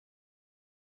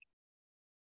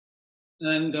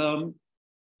And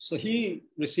so he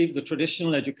received the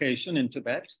traditional education in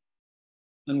Tibet.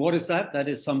 And what is that? That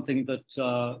is something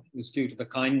that is due to the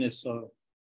kindness of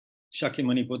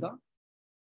Shakyamuni Buddha,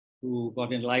 who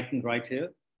got enlightened right here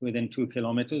within 2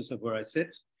 kilometers of where I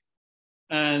sit.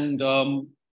 And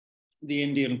the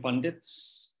Indian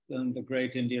Pandits and the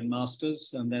great Indian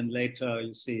masters. And then later,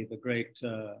 you see, the great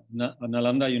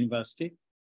Nalanda University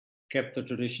kept the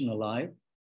tradition alive.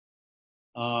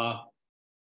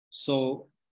 So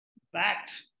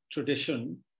that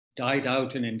tradition died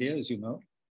out in India, as you know.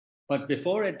 But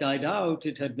before it died out,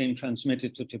 it had been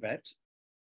transmitted to Tibet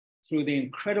through the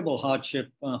incredible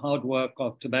hard work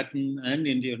of Tibetan and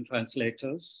Indian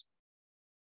translators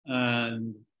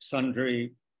and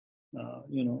sundry,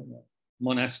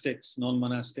 monastics,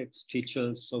 non-monastics,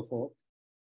 teachers, so forth.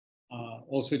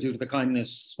 Also due to the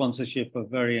kindness, sponsorship of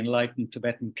very enlightened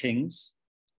Tibetan kings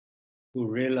who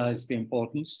realized the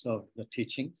importance of the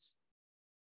teachings,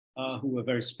 who were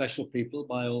very special people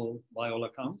by all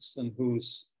accounts, and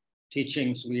whose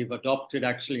teachings we've adopted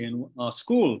actually in our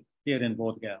school here in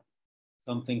Bodh Gaya,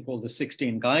 something called the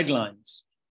 16 Guidelines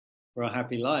for a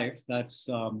Happy Life. That's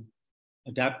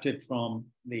adapted from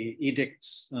the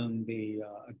edicts and the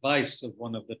advice of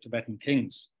one of the Tibetan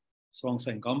kings,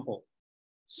 Songtsen Gampo.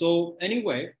 So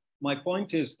anyway, my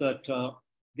point is that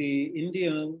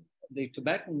the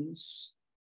Tibetans,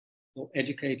 or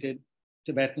educated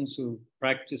Tibetans who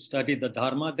studied the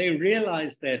Dharma, they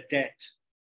realized their debt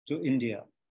to India,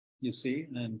 you see,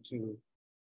 and to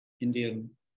Indian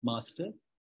master.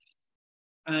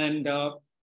 And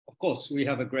of course, we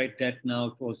have a great debt now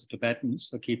towards the Tibetans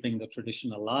for keeping the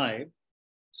tradition alive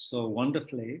so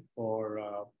wonderfully for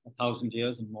 1,000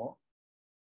 years and more,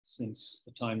 since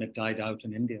the time it died out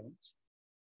in India.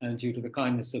 And due to the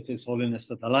kindness of His Holiness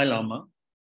the Dalai Lama,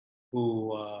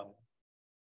 who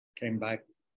came back,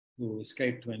 who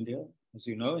escaped to India, as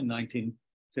you know, in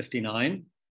 1959.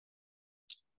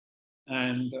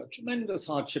 And tremendous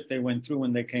hardship they went through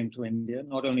when they came to India,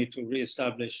 not only to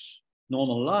reestablish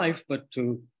normal life, but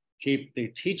to keep the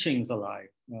teachings alive.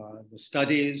 The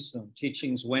studies and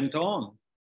teachings went on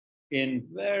in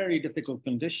very difficult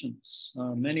conditions.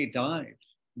 Many died,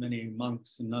 many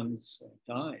monks and nuns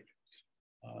died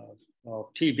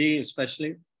of TB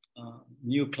especially,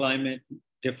 new climate,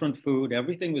 different food,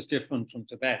 everything was different from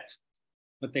Tibet,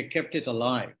 but they kept it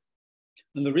alive.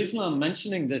 And the reason I'm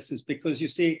mentioning this is because you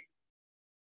see,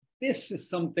 this is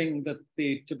something that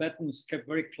the Tibetans kept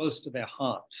very close to their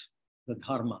heart, the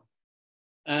Dharma.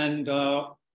 And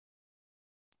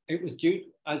it was due,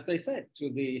 as they said,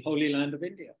 to the Holy Land of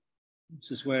India,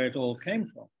 which is where it all came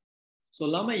from. So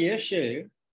Lama Yeshe,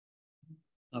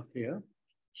 up here,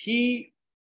 he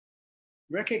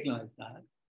recognized that.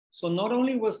 So not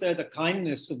only was there the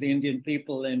kindness of the Indian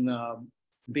people in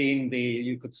being the,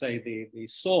 you could say, the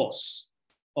source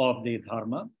of the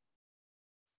Dharma,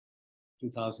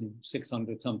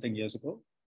 2,600 something years ago,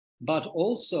 but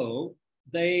also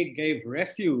they gave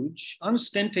refuge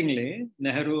unstintingly,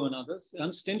 Nehru and others,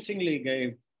 unstintingly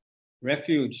gave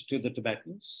refuge to the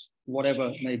Tibetans,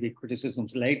 whatever may be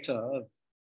criticisms later of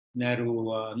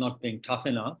Nehru not being tough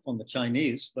enough on the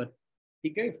Chinese, but he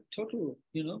gave total,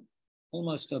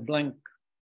 almost a blank,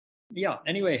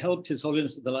 anyway, helped His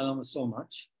Holiness the Dalai Lama so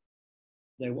much.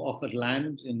 They were offered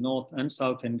land in North and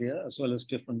South India, as well as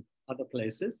different other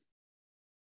places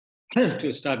to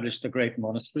establish the great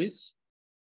monasteries.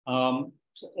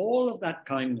 So all of that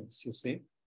kindness, you see.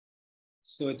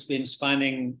 So it's been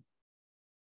spanning,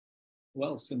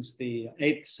 well, since the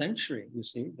 8th century, you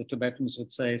see. The Tibetans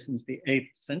would say since the 8th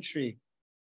century,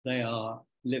 they are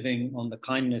living on the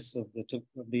kindness of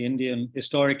the Indian,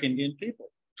 historic Indian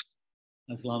people,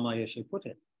 as Lama Yeshe put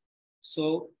it.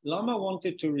 So Lama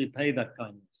wanted to repay that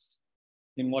kindness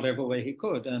in whatever way he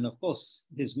could. And of course,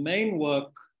 his main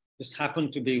work just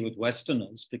happened to be with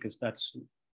Westerners, because that's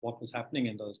what was happening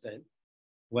in those days.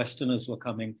 Westerners were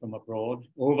coming from abroad,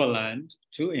 overland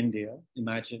to India,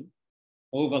 imagine,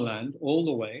 overland all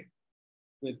the way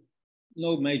with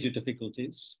no major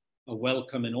difficulties, a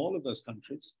welcome in all of those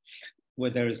countries, where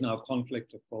there is now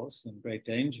conflict, of course, and great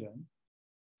danger.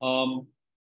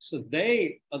 So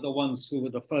they are the ones who were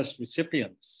the first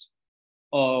recipients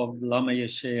of Lama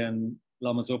Yeshe and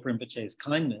Lama Zopa Rinpoche's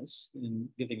kindness in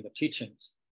giving the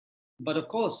teachings. But of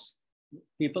course,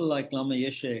 people like Lama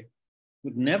Yeshe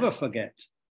would never forget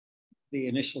the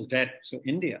initial debt to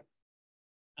India.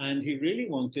 And he really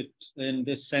wanted, in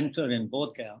this center in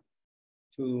Bodh Gaya,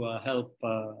 to help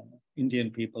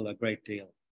Indian people a great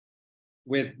deal,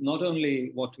 with not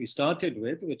only what we started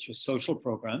with, which was social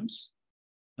programs,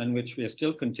 and which we are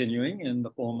still continuing in the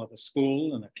form of a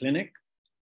school and a clinic,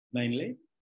 mainly,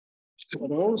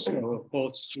 but also, of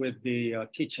course, with the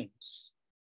teachings,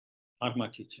 Dharma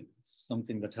teachings,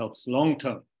 something that helps long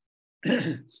term.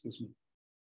 Excuse me.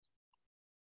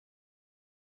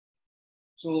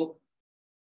 So,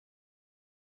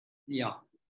 yeah,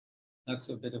 that's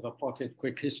a bit of a potted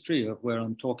quick history of where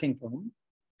I'm talking from,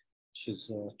 which is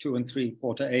a 2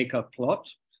 3/4 acre plot,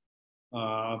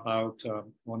 about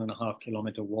 1.5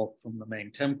 kilometer walk from the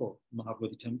main temple,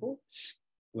 Mahabodhi temple,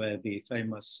 where the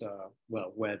famous,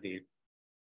 where the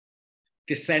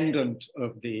descendant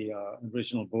of the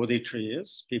original Bodhi tree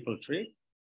is, people tree,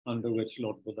 under which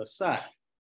Lord Buddha sat.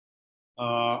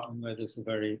 And where there's a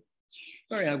very,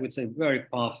 I would say, very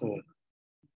powerful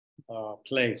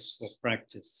place for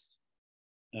practice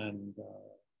and,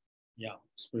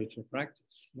 spiritual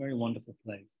practice. Very wonderful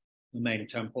place, the main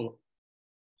temple of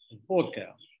Bodh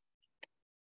Gaya.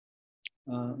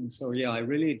 And so, I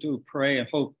really do pray and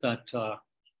hope that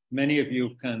many of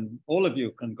you can, all of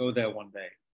you can go there one day.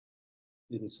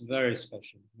 It is very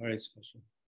special, very special.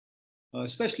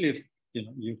 Especially if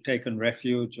you've taken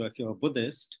refuge, or if you're a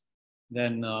Buddhist,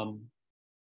 then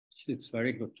it's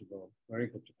very good to go, very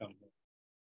good to come there.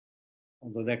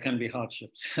 Although there can be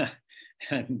hardships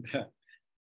and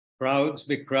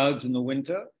big crowds in the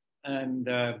winter and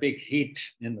big heat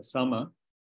in the summer.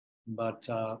 But,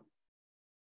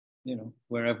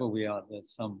 wherever we are,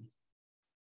 there's some.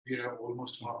 We have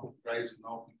almost half of price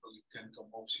now. People can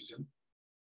come off season.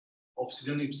 Off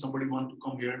season, if somebody want to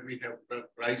come here, we have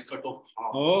price cut off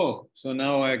half. Oh, so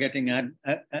now we're getting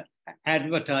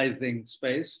advertising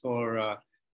space for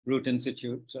Root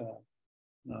Institute.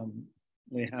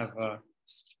 We have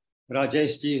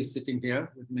Rajesh ji is sitting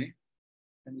here with me.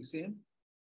 Can you see him?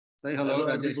 Say hello,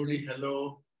 Rajesh ji.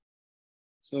 Hello.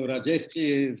 So Rajesh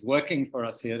ji is working for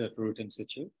us here at Root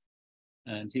Institute.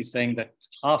 And he's saying that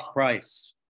half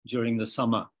price during the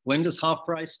summer. When does half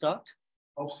price start?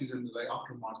 Off season, like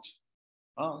after March.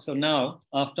 So now,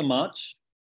 after March,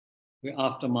 we're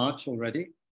after March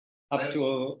already, up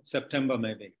to September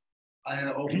maybe. I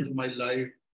have offered my life.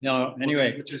 No,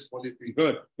 anyway, which is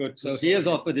good. So he has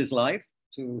offered his life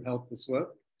to help this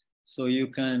work. So you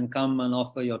can come and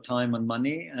offer your time and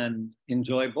money and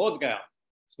enjoy Bodh Gaya.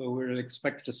 So we'll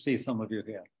expect to see some of you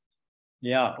here.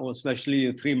 Yeah, especially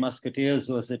you three musketeers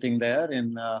who are sitting there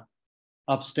in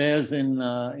upstairs in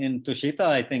Tushita.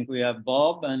 I think we have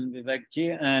Bob and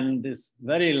Vivekji and this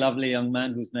very lovely young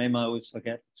man whose name I always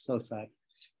forget. So sad.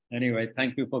 Anyway,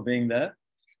 thank you for being there.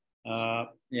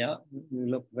 You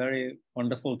look very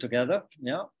wonderful together.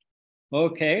 Yeah.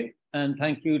 Okay. And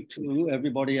thank you to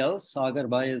everybody else. Sagar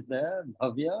Bhai is there.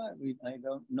 Bhavya, I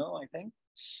don't know, I think.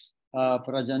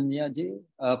 Prajanya ji,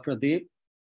 Pradeep,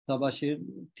 Tabashir,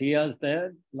 Tia's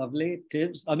there. Lovely.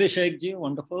 Tibbs, Abhishek ji,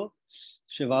 wonderful.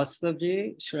 Shivastav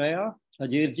ji, Shreya.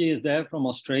 Ajir ji is there from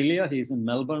Australia. He's in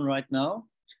Melbourne right now.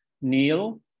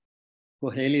 Neil,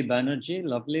 Koheli Banerjee,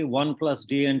 lovely.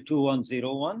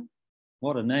 1+DN2101.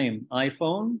 What a name.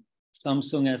 iPhone,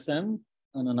 Samsung SM,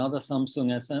 and another Samsung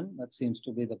SM. That seems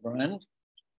to be the brand.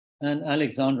 And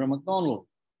Alexandra McDonald.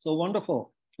 So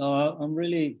wonderful. I'm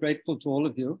really grateful to all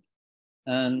of you.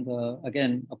 And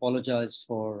again, apologize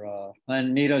for,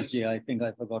 and Neeraj ji, I think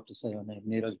I forgot to say your name.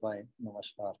 Neeraj bhai,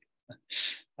 namaskar.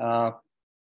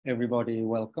 Everybody,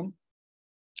 welcome.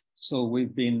 So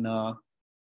we've been,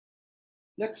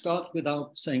 let's start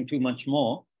without saying too much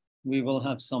more. We will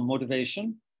have some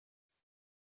motivation.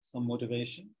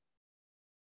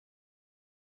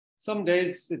 Some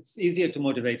days it's easier to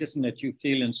motivate, isn't it? You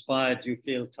feel inspired, you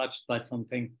feel touched by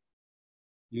something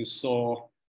you saw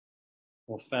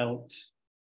or felt.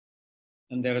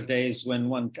 And there are days when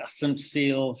one doesn't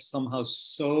feel somehow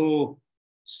so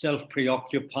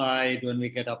self-preoccupied when we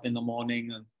get up in the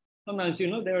morning. And sometimes,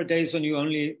 there are days when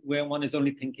where one is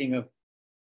only thinking of,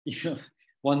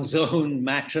 one's own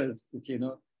matters,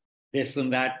 this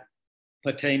and that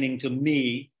pertaining to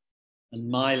me and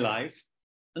my life.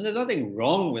 And there's nothing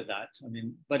wrong with that. I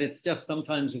mean, but it's just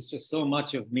sometimes it's just so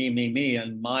much of me,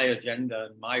 and my agenda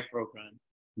and my program,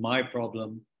 my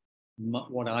problem,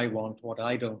 what I want, what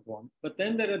I don't want. But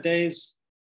then there are days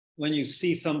when you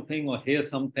see something or hear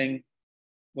something,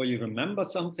 or you remember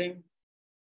something,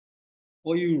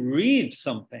 or you read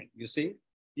something,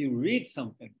 you read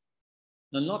something.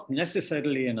 Now, not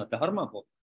necessarily in a Dharma book.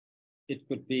 It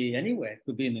could be anywhere. It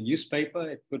could be in a newspaper.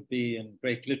 It could be in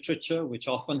great literature, which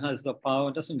often has the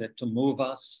power, doesn't it, to move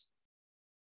us,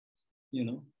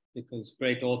 because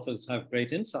great authors have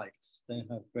great insights. They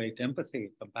have great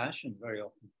empathy, compassion very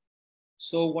often.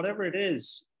 So whatever it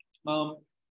is, try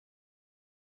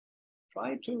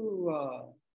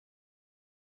to,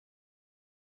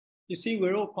 You see,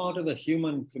 we're all part of a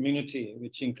human community,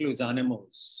 which includes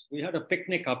animals. We had a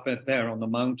picnic up there on the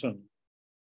mountain,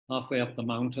 halfway up the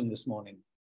mountain this morning.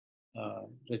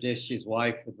 Rajeshji's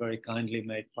wife had very kindly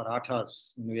made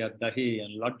parathas, and we had dahi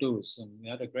and laddus, and we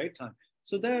had a great time.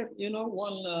 So there, you know,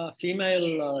 one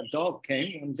female dog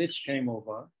came, one bitch came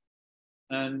over,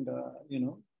 and, you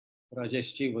know,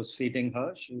 Rajeshji was feeding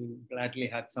her. She gladly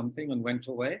had something and went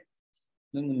away.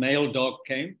 Then the male dog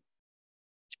came,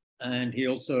 and he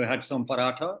also had some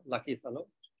paratha, lucky fellow.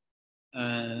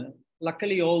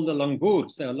 Luckily, all the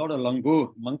langurs, there are a lot of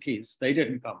langur monkeys, they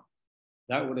didn't come.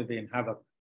 That would have been havoc.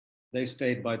 They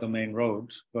stayed by the main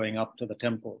road going up to the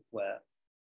temple where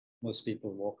most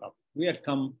people walk up. We had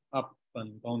come up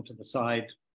and gone to the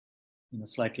side in a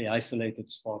slightly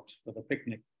isolated spot for the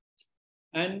picnic.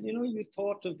 And, you know, you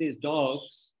thought of these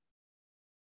dogs,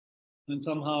 and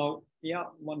somehow, yeah,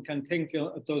 one can think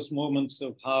at those moments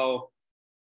of how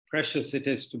precious it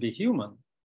is to be human,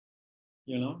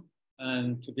 you know,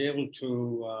 and to be able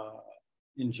to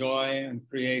enjoy and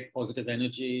create positive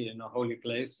energy in a holy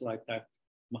place like that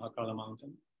Mahakala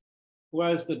mountain.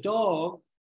 Whereas the dogs,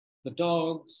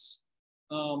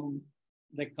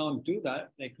 they can't do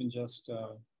that. They can just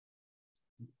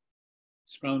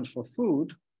scrounge for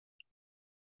food.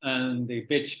 And the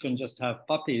bitch can just have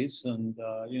puppies and,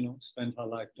 you know, spend her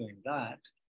life doing that.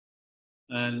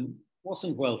 And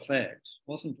wasn't well fed.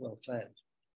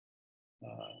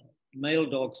 Male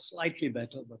dogs slightly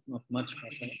better, but not much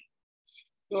better.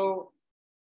 So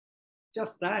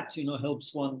just that, you know,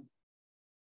 helps one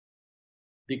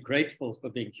be grateful for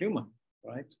being human,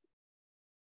 right?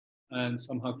 And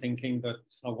somehow thinking that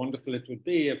how wonderful it would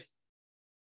be if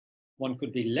one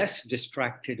could be less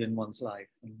distracted in one's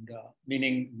life, and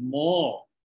meaning more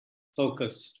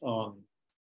focused on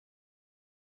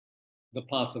the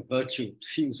path of virtue,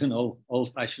 to use an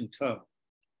old-fashioned term.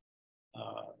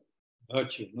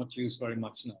 Virtue, not used very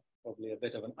much now, probably a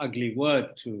bit of an ugly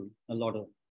word to a lot of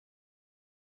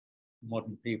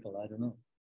modern people, I don't know.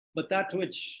 But that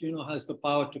which, you know, has the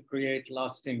power to create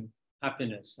lasting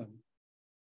happiness and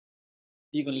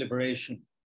even liberation.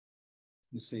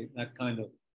 You see, that kind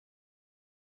of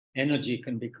energy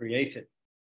can be created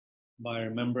by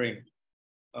remembering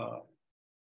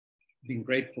being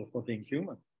grateful for being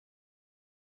human.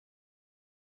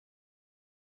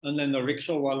 And then the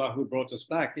rickshaw wala who brought us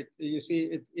back, you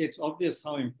see, it's obvious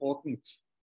how important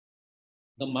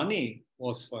the money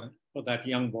was for that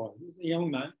young boy. He was a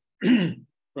young man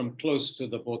from close to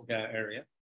the Bodh Gaya area.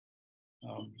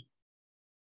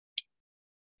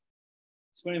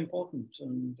 It's very important.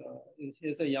 And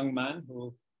here's a young man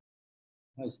who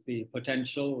has the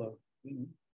potential of, you know,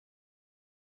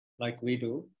 like we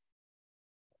do,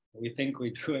 we think we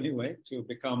do anyway, to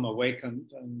become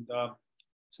awakened. And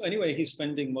so anyway, he's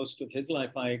spending most of his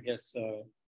life, I guess,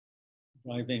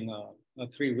 driving a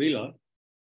three-wheeler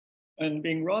and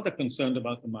being rather concerned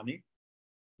about the money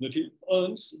that he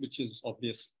earns, which is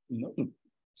obvious, you know,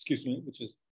 excuse me, which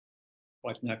is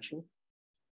quite natural.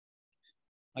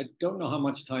 I don't know how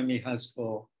much time he has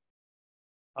for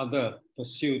other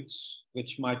pursuits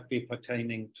which might be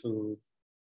pertaining to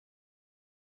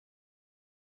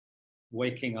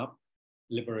waking up,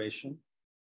 liberation.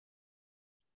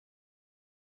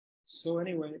 So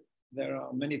anyway, there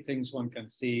are many things one can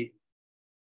see,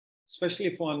 especially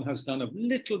if one has done a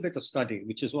little bit of study,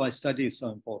 which is why study is so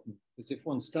important. Because if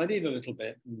one studied a little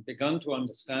bit and begun to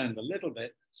understand a little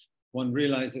bit, one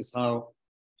realizes how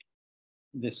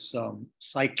this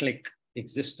cyclic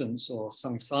existence or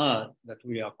samsara that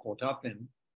we are caught up in,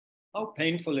 how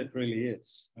painful it really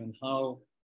is, and how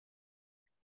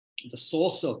the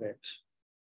source of it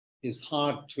is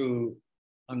hard to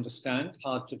understand,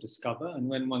 hard to discover. And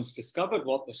when one's discovered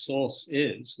what the source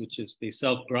is, which is the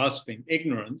self-grasping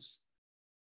ignorance,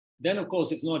 then of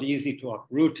course it's not easy to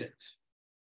uproot it.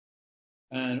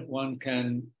 And one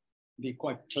can be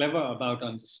quite clever about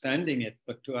understanding it,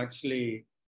 but to actually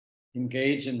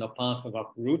engage in the path of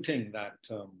uprooting that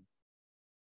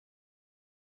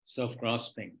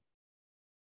self-grasping,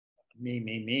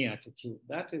 me attitude,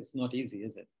 that is not easy,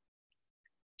 is it?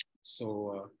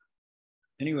 So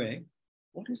anyway,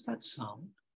 what is that sound?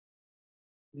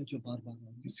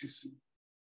 This is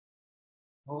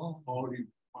battery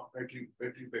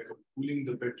backup, pulling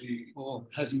the battery. Oh,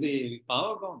 has the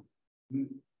power gone?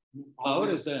 Power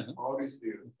is there, no? Power is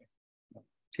there.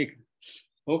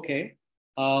 Okay.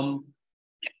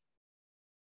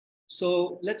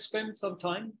 So let's spend some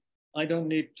time. I don't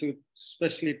need to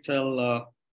especially tell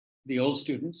the old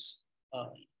students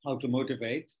how to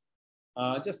motivate.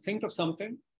 Just think of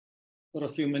something for a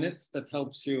few minutes that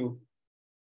helps you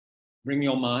bring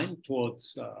your mind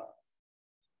towards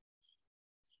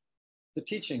the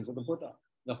teachings of the Buddha,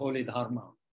 the holy Dharma,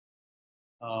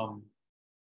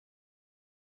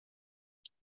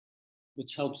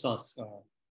 which helps us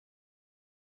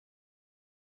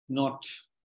not,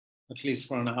 at least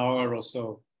for an hour or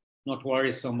so, not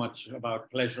worry so much about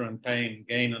pleasure and pain,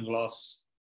 gain and loss,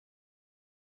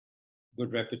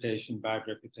 good reputation, bad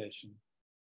reputation,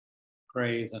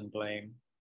 praise and blame,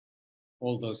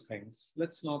 all those things.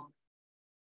 Let's not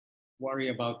worry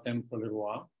about them for a little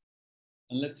while.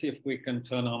 And let's see if we can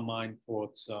turn our mind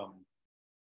towards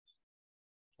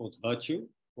virtue,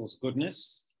 towards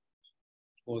goodness,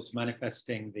 towards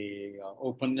manifesting the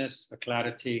openness, the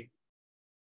clarity,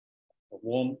 the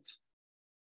warmth,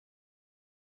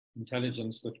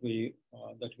 intelligence that we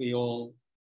all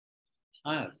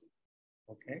have.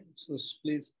 Okay, so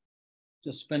please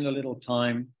just spend a little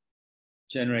time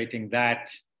generating that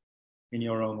in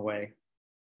your own way.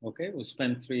 Okay, we'll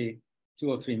spend 2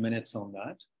 or 3 minutes on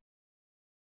that.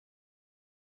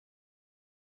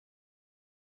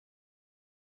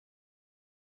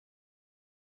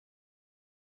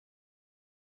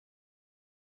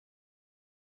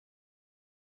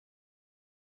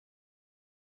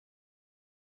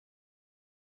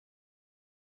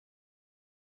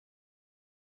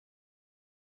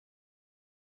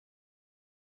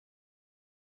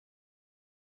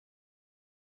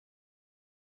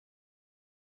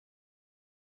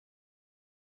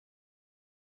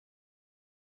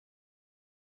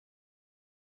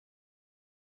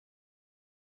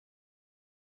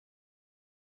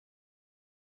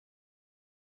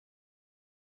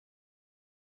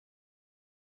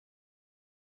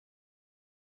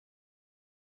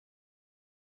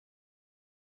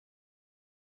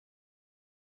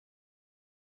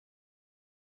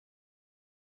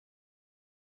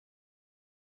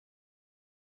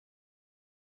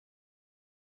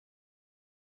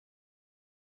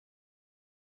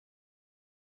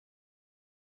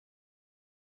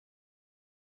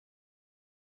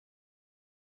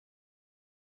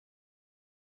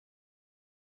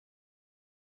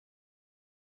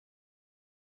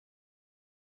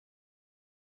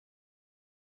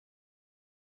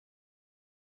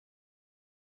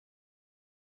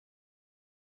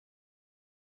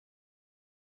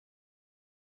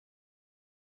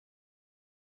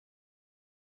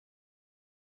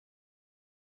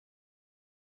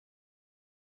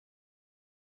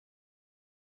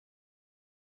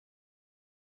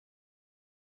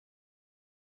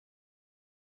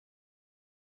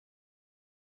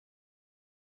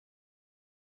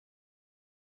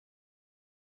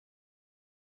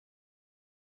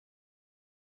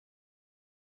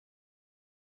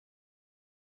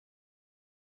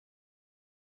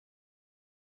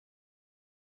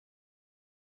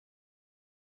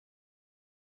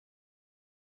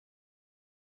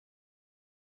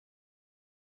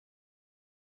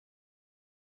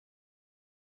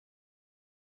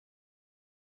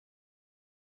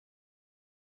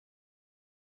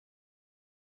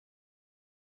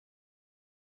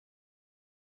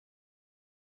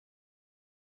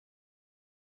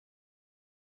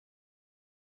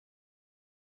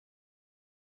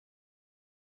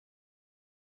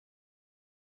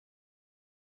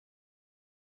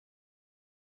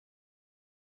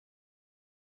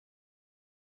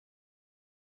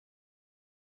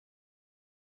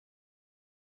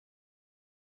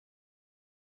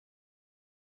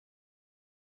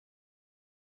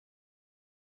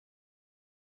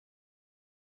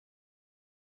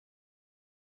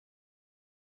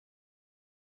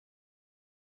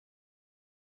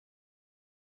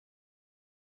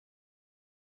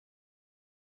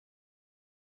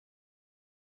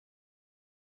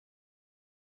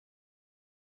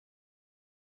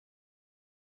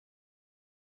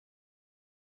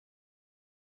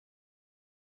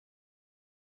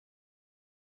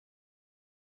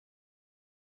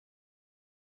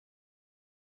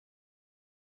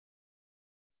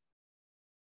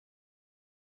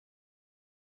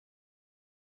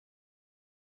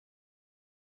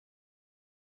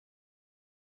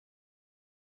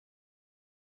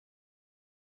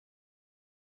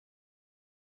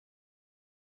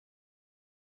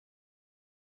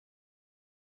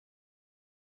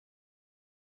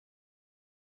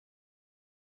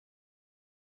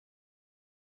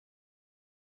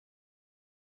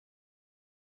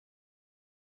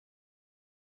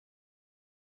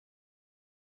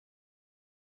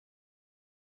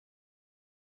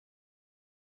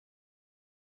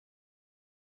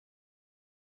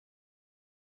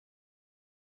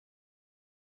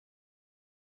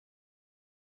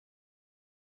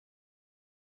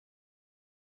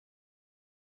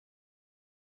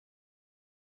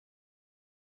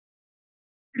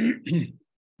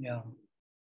 Yeah.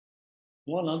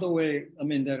 One other way, I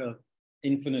mean, there are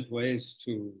infinite ways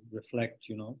to reflect,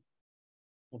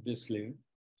 obviously,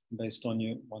 based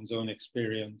on one's own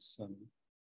experience and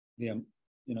the,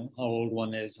 how old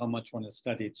one is, how much one has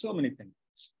studied, so many things.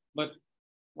 But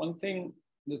one thing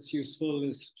that's useful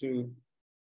is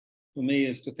for me,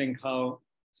 is to think how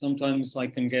sometimes I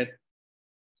can get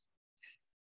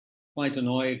quite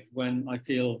annoyed when I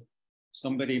feel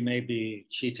somebody may be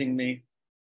cheating me,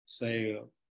 say,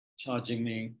 charging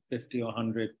me 50 or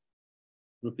 100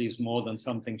 rupees more than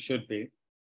something should be.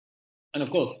 And of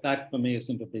course, that for me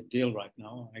isn't a big deal right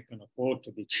now. I can afford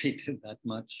to be cheated that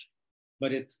much,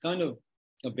 but it's kind of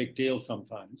a big deal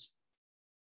sometimes.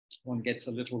 One gets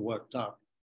a little worked up.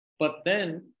 But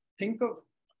then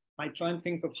I try and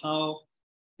think of how,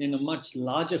 in a much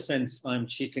larger sense, I'm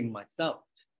cheating myself.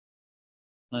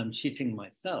 I'm cheating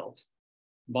myself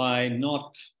by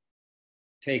not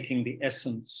taking the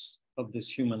essence of this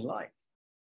human life.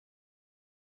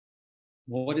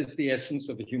 What is the essence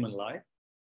of a human life?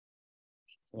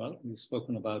 Well, we've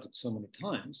spoken about it so many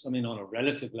times. I mean, on a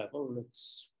relative level,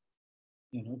 it's,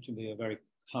 to be a very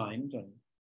kind and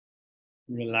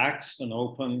relaxed and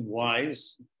open,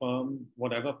 wise, firm,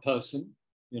 whatever person,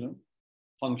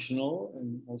 functional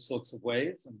in all sorts of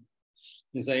ways, and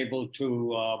is able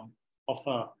to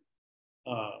offer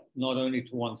not only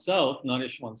to oneself,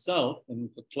 nourish oneself and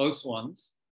the close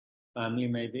ones, family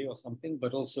maybe or something,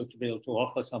 but also to be able to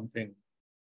offer something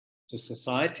to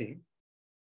society.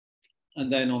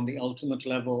 And then on the ultimate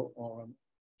level or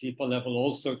deeper level,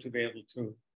 also to be able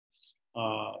to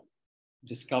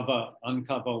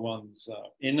uncover one's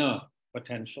inner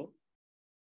potential,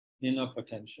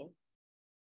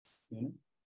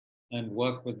 and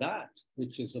work with that,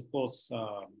 which is, of course,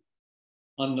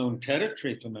 unknown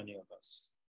territory to many of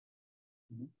us.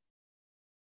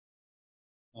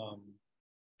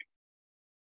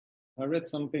 I read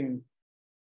something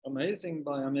amazing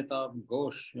by Amitabh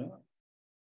Ghosh,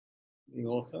 the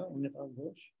author, Amitabh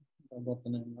Ghosh, I got the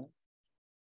name right.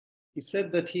 He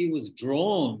said that he was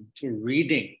drawn to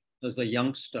reading as a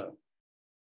youngster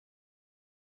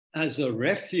as a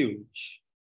refuge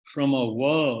from a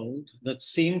world that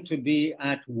seemed to be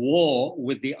at war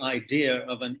with the idea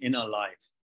of an inner life.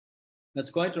 That's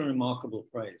quite a remarkable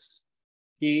phrase.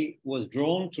 He was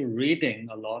drawn to reading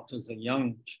a lot as a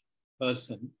young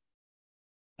person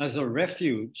as a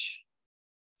refuge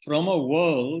from a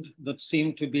world that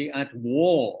seemed to be at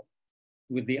war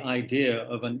with the idea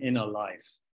of an inner life.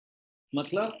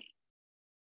 Matlab,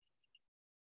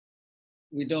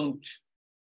 we don't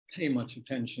pay much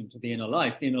attention to the inner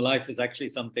life. The inner life is actually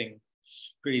something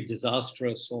pretty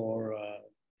disastrous or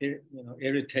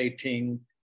irritating,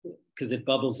 because it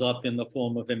bubbles up in the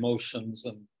form of emotions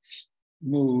and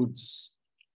moods,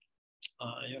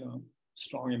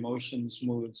 strong emotions,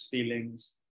 moods,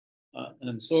 feelings,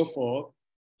 and so forth.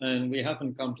 And we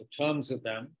haven't come to terms with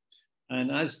them.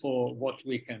 And as for what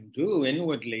we can do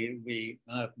inwardly, we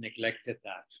have neglected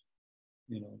that.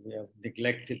 We have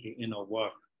neglected the inner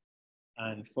work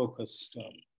and focused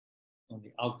on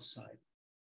the outside,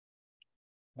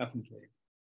 haven't we?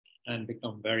 And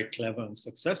become very clever and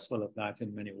successful at that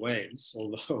in many ways.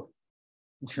 Although,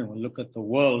 look at the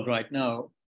world right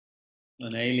now,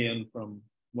 an alien from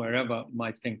wherever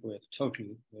might think we're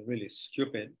really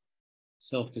stupid,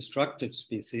 self-destructive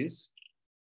species.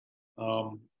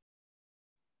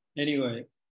 Anyway,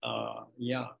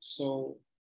 so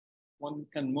one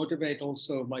can motivate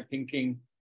also by thinking,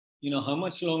 how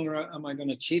much longer am I going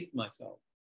to cheat myself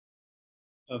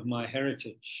of my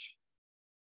heritage,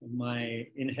 of my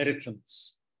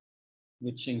inheritance,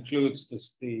 which includes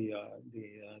the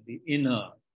inner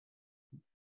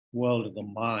world of the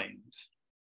mind.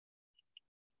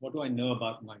 What do I know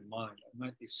about my mind? I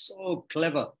might be so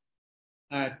clever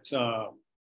at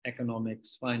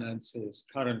economics, finances,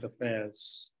 current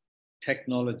affairs,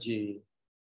 technology,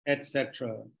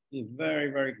 etc. Be very,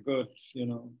 very good,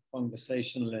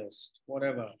 conversationalist,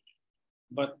 whatever.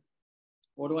 But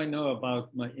what do I know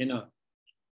about my inner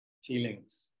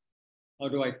feelings? How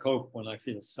do I cope when I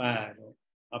feel sad or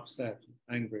upset,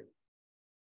 angry?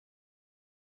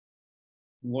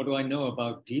 What do I know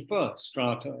about deeper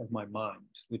strata of my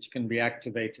mind, which can be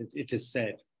activated, it is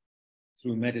said,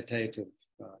 through meditative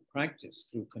practice,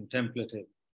 through contemplative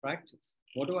practice?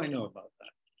 What do I know about that?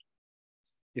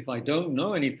 If I don't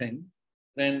know anything,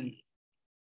 then,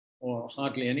 or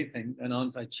hardly anything, then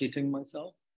aren't I cheating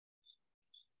myself?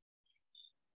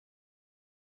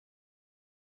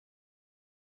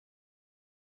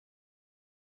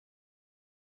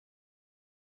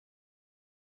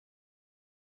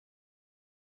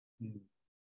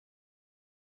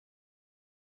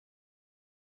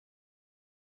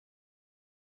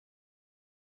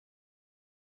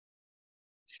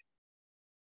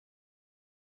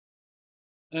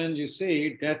 And you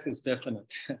see, death is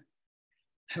definite.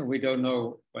 We don't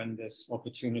know when this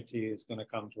opportunity is going to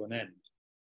come to an end.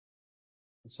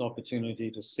 This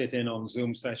opportunity to sit in on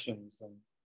Zoom sessions and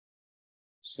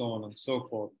so on and so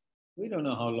forth. We don't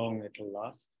know how long it will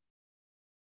last.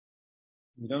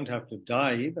 We don't have to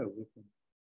die either. We can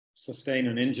sustain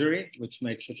an injury, which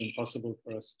makes it impossible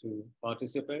for us to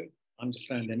participate,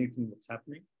 understand anything that's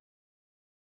happening,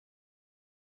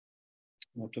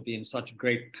 or to be in such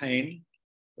great pain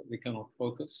that we cannot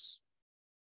focus.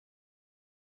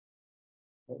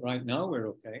 But right now we're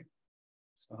okay.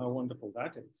 So how wonderful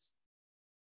that is.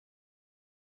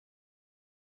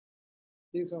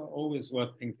 These are always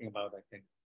worth thinking about, I think.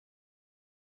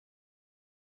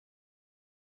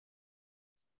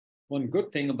 One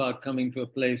good thing about coming to a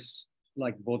place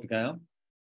like Bodh Gaya,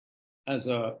 as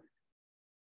a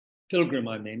pilgrim,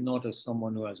 I mean, not as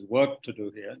someone who has work to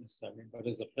do here necessarily, but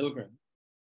as a pilgrim,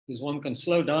 is one can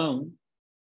slow down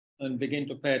and begin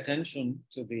to pay attention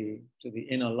to the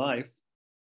inner life,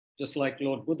 just like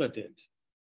Lord Buddha did,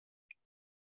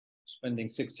 spending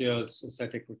 6 years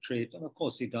ascetic retreat. And of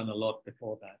course, he'd done a lot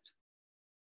before that.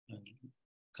 And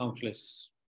countless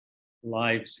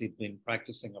lives he'd been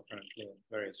practicing apparently in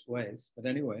various ways. But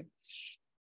anyway,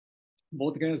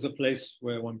 Bodh Gaya is a place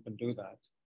where one can do that.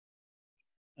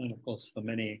 And of course, for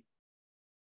many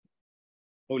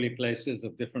holy places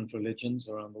of different religions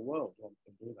around the world, one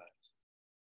can do that.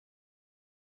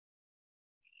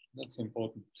 That's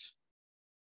important.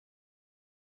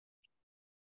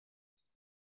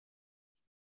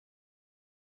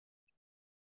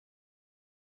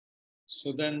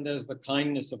 So then there's the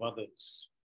kindness of others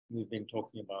we've been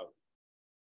talking about.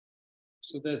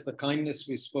 So there's the kindness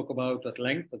we spoke about at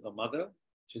length of the mother,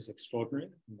 which is extraordinary,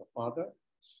 and the father,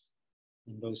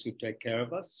 and those who take care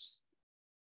of us.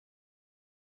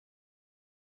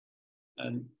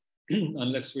 And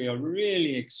unless we are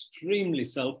really extremely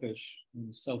selfish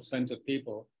and self-centered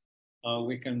people,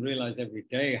 we can realize every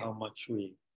day how much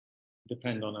we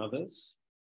depend on others.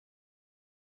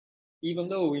 Even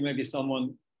though we may be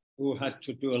someone who had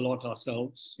to do a lot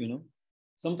ourselves, you know.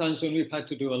 Sometimes when we've had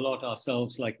to do a lot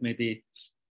ourselves, like maybe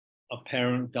a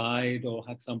parent died or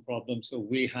had some problem, so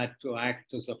we had to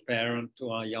act as a parent to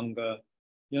our younger,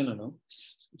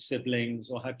 siblings,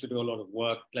 or had to do a lot of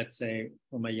work, let's say,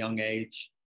 from a young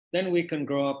age, then we can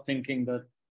grow up thinking that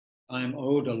I'm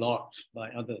owed a lot by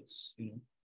others, you know.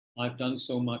 I've done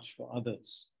so much for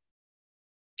others.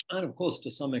 And of course,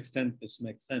 to some extent, this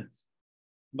makes sense.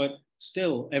 But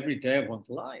still, every day of one's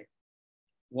life,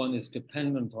 one is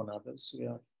dependent on others. We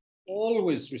are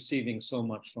always receiving so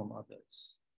much from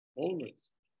others,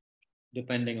 always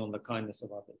depending on the kindness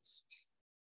of others.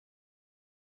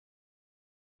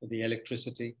 For the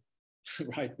electricity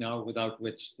right now, without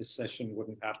which this session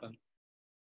wouldn't happen,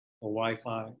 for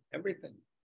Wi-Fi, everything.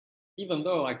 Even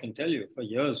though I can tell you, for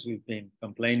years we've been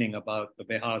complaining about the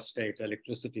Bihar State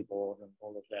Electricity Board and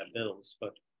all of their bills,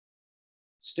 but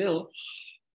still,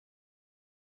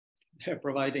 they're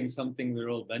providing something we're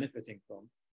all benefiting from.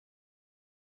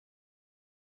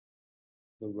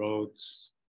 The roads,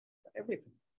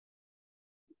 everything.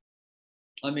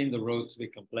 I mean, the roads we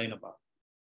complain about.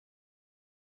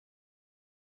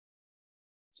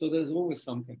 So there's always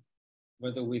something,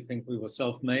 whether we think we were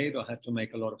self-made or had to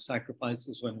make a lot of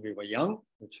sacrifices when we were young,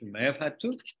 which we may have had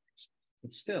to,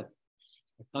 but still,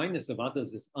 the kindness of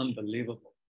others is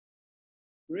unbelievable.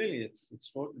 Really, it's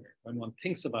extraordinary. When one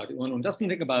thinks about it, when one doesn't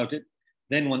think about it,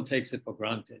 then one takes it for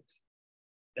granted.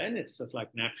 Then it's just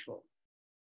like natural.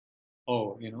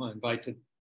 Oh, you know, I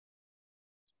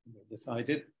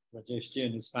decided Rajeshji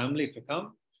and his family to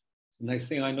come. So next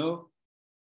thing I know,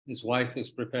 his wife has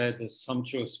prepared this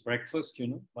sumptuous breakfast, you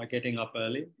know, by getting up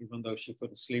early, even though she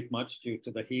couldn't sleep much due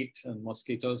to the heat and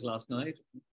mosquitoes last night.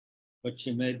 But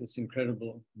she made this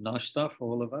incredible nashta for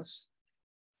all of us.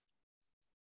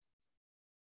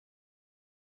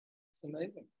 It's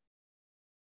amazing.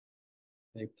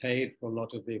 They paid for a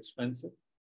lot of the expenses.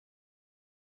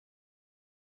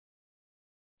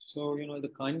 So, you know, the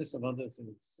kindness of others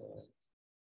is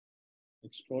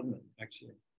extraordinary,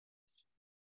 actually.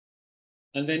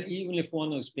 And then even if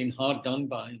one has been hard done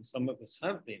by, and some of us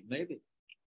have been, maybe,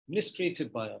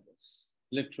 mistreated by others,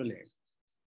 literally,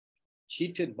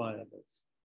 cheated by others,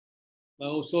 by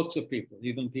all sorts of people,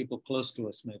 even people close to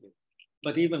us, maybe.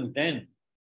 But even then,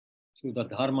 through the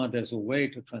Dharma, there's a way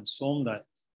to transform that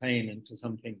pain into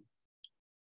something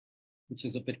which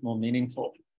is a bit more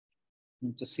meaningful,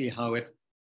 and to see how it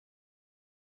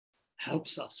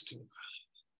helps us to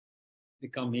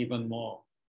become even more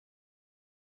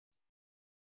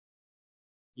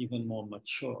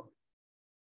mature,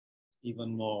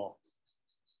 even more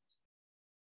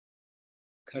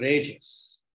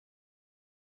courageous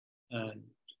and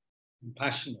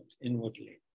compassionate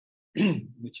inwardly,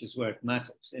 which is where it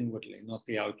matters, inwardly, not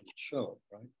the outward show,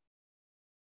 right?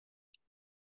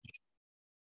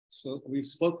 So we've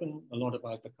spoken a lot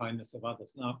about the kindness of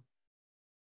others. Now,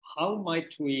 how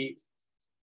might we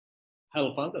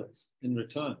help others in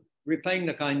return? Repaying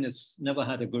the kindness never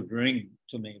had a good ring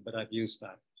to me, but I've used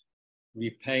that.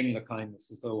 Repaying the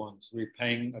kindness as though one's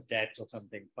repaying a debt or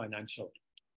something financial.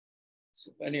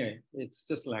 So anyway, it's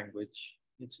just language,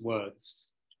 it's words.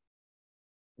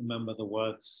 Remember, the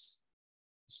words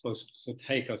are supposed to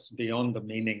take us beyond the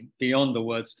meaning, beyond the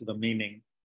words to the meaning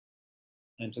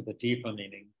and to the deeper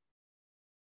meaning,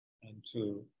 and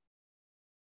to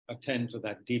attend to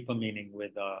that deeper meaning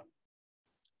with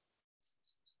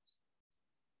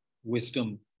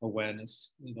wisdom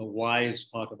awareness, the wise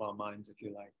part of our minds, if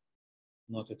you like,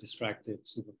 not a distracted,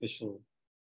 superficial,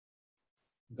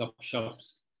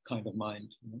 gup-shups kind of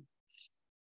mind.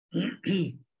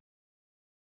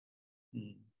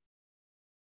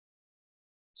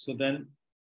 So then,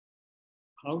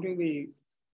 how could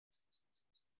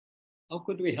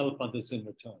we help others in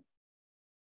return?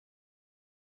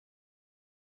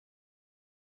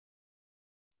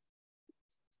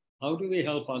 How do we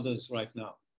help others right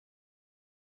now?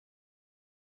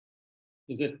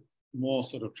 Is it more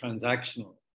sort of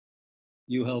transactional?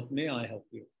 You help me, I help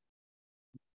you.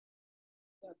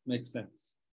 That makes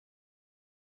sense.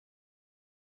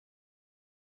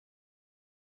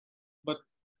 But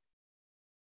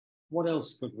what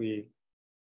else could we,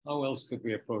 how else could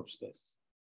we approach this?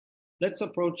 Let's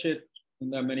approach it,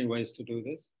 and there are many ways to do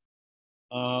this,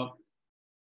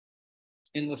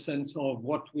 in the sense of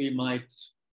what we might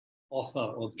offer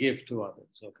or give to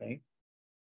others, okay?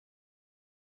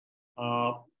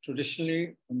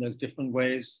 Traditionally, and there's different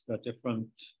ways, that different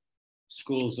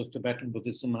schools of Tibetan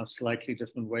Buddhism have slightly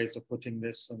different ways of putting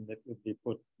this, and it would be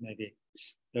put maybe,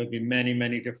 there would be many,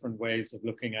 many different ways of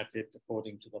looking at it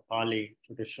according to the Pali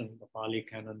tradition, the Pali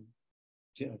canon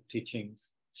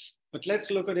teachings. But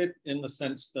let's look at it in the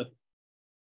sense that,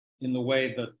 in the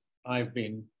way that I've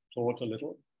been taught a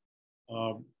little,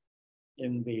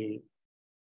 in the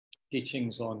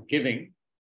teachings on giving,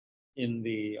 in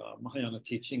the Mahayana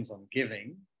teachings on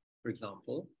giving, for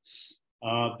example,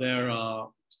 there are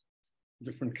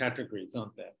different categories,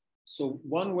 aren't there? So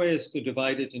one way is to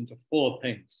divide it into four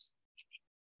things,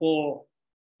 four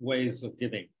ways of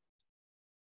giving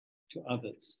to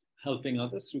others, helping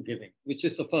others through giving, which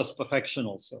is the first perfection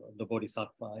also of the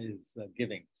Bodhisattva, is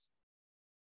giving.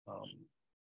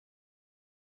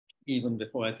 Even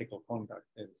before ethical conduct,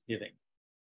 there is giving.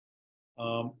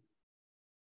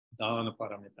 Dana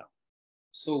paramita.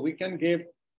 So we can give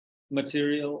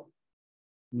material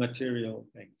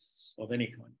things of any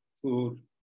kind: food,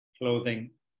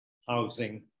 clothing,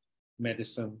 housing,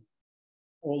 medicine.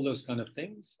 All those kind of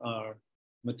things are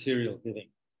material giving.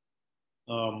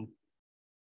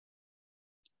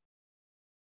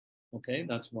 Okay,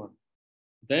 that's one.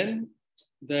 Then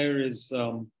there is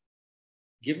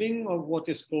giving of what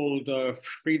is called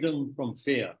freedom from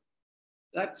fear.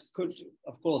 That could,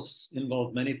 of course,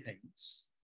 involve many things,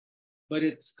 but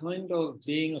it's kind of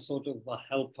being a sort of a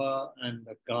helper and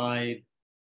a guide,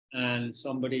 and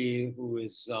somebody who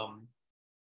is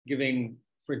giving,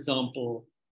 for example,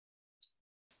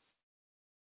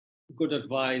 good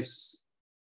advice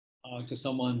to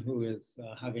someone who is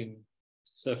having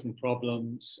certain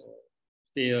problems or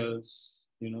fears,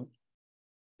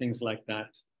 things like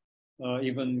that.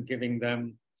 Even giving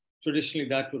them, traditionally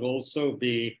that would also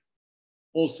be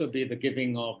the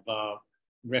giving of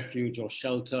refuge or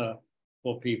shelter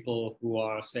for people who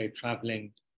are, say,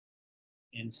 traveling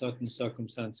in certain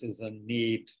circumstances and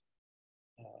need,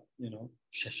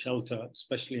 shelter,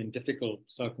 especially in difficult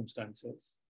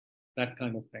circumstances, that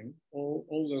kind of thing.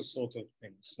 All those sort of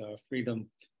things, freedom,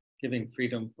 giving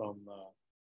freedom from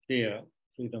fear,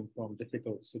 freedom from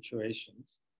difficult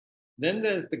situations. Then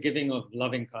there's the giving of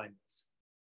loving kindness,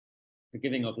 the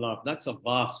giving of love. That's a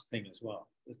vast thing as well.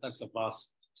 That's a vast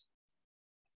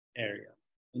area.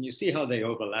 And you see how they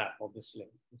overlap, obviously.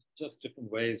 It's just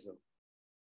different ways of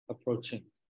approaching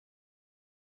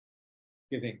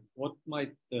giving. What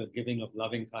might the giving of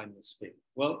loving kindness be?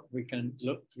 Well, we can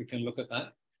look at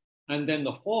that. And then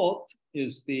the fourth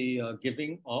is the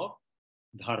giving of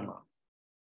dharma.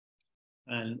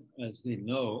 And as we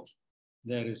know,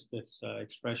 there is this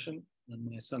expression, and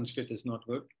my Sanskrit is not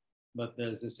good, but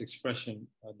there's this expression,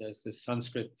 there's this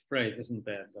Sanskrit phrase, isn't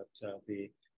there, that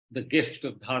the gift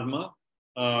of dharma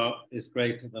is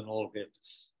greater than all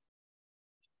gifts.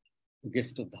 The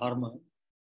gift of dharma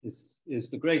is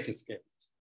the greatest gift.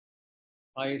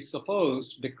 I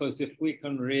suppose because if we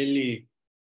can really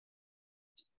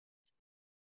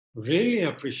really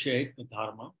appreciate the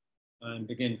Dharma and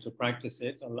begin to practice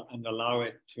it and allow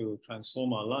it to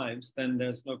transform our lives, then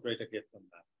there's no greater gift than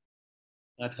that.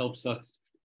 That helps us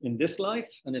in this life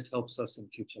and it helps us in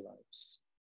future lives,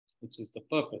 which is the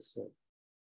purpose of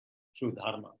true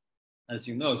Dharma. As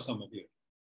you know, some of you,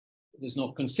 it is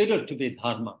not considered to be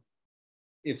Dharma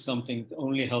if something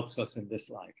only helps us in this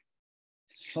life.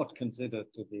 It's not considered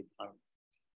to be Dharma,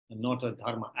 and not a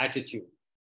Dharma attitude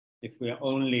if we are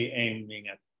only aiming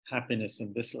at happiness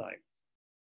in this life.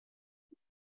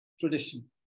 Tradition.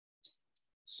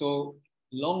 So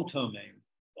long-term aim,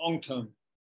 long-term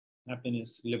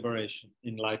happiness, liberation,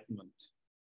 enlightenment,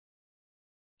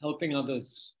 helping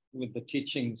others with the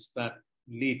teachings that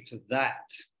lead to that.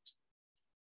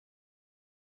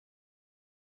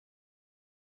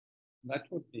 That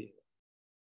would be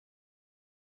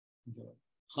the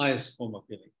highest form of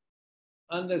giving.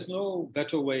 And there's no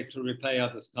better way to repay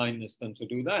others' kindness than to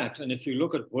do that. And if you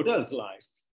look at Buddha's life,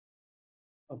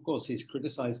 of course, he's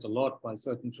criticized a lot by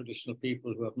certain traditional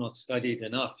people who have not studied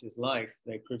enough his life.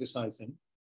 They criticize him,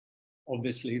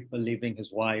 obviously, for leaving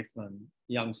his wife and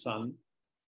young son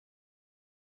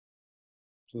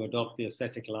to adopt the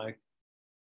ascetic life.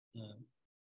 I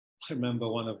remember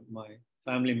one of my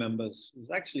family members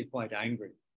was actually quite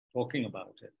angry talking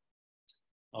about it,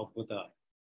 how Buddha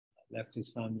left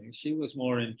his family. She was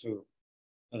more into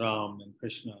Ram and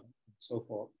Krishna and so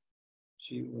forth.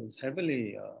 She was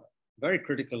heavily, very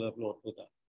critical of Lord Buddha,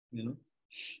 you know.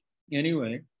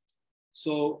 Anyway,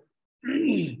 so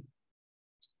if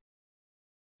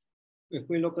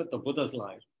we look at the Buddha's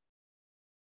life,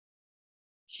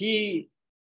 he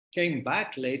came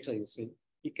back later, you see.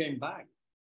 He came back,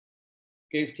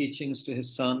 gave teachings to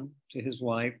his son, to his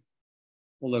wife,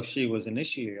 although she was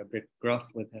initially a bit gruff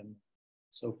with him,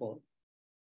 so forth.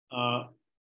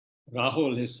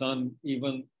 Rahul, his son,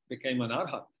 even became an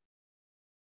arhat,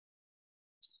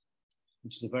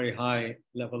 which is a very high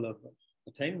level of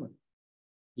attainment,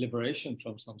 liberation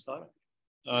from samsara,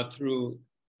 through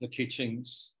the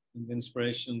teachings and the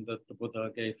inspiration that the Buddha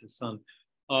gave his son.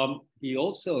 He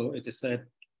also, it is said,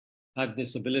 had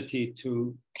this ability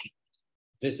to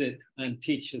visit and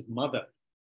teach his mother,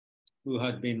 who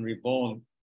had been reborn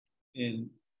in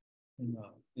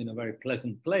a very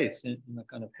pleasant place, in a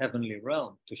kind of heavenly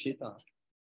realm, Tushita.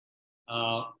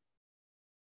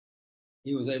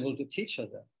 He was able to teach her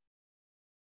that,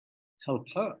 help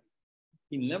her.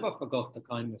 He never forgot the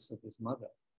kindness of his mother.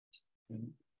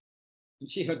 And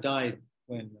she had died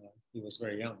when he was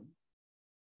very young.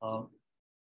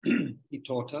 He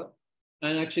taught her.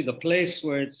 And actually the place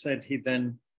where it said he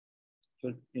then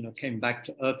came back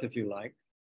to earth, if you like,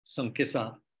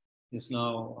 Sankissa, is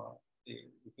now,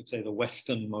 you could say, the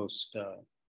westernmost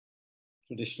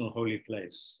traditional holy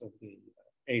place of the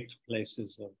 8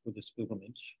 places of Buddhist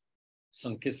pilgrimage.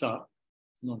 Sankissa,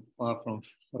 not far from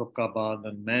Farrukhabad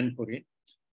and Manpuri,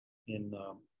 in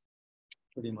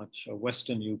pretty much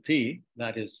western UP.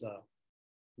 That is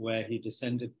where he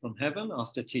descended from heaven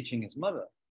after teaching his mother.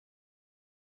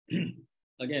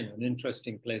 Again, an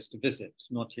interesting place to visit,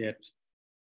 not yet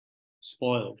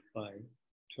spoiled by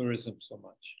tourism so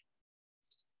much.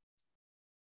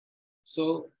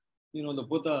 So, the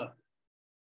Buddha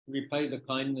repaid the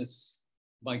kindness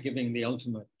by giving the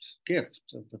ultimate gift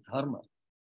of the Dharma,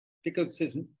 because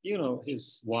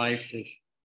his wife, his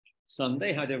son,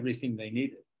 they had everything they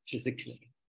needed physically.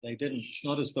 They didn't. It's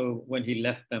not as though when he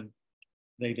left them,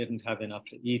 they didn't have enough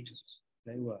to eat.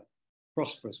 They were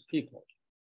prosperous people,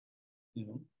 they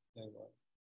were.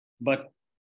 But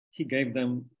he gave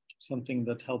them something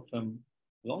that helped them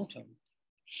long term.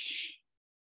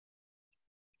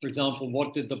 For example,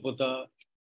 what did the Buddha,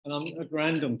 and I'm at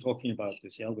random talking about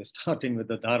this, we're starting with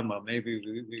the Dharma. Maybe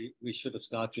we should have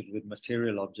started with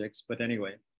material objects, but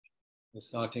anyway, we're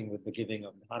starting with the giving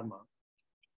of Dharma.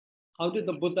 How did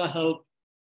the Buddha help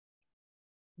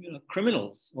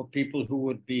criminals or people who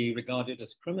would be regarded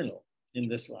as criminal in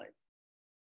this life,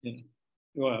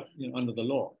 who are under the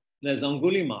law? There's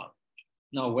Angulimal.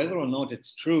 Now, whether or not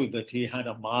it's true that he had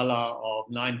a mala of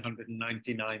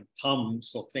 999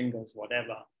 thumbs or fingers,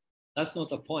 whatever, that's not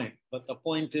the point. But the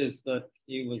point is that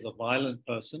he was a violent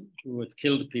person who had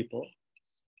killed people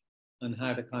and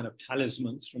had a kind of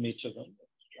talismans from each of them.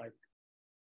 Like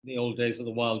the old days of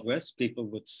the Wild West, people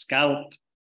would scalp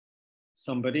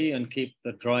somebody and keep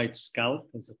the dried scalp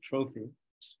as a trophy.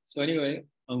 So anyway,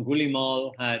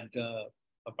 Angulimal had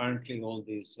apparently all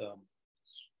these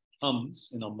thumbs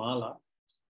in a mala.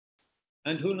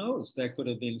 And who knows, there could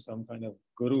have been some kind of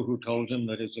guru who told him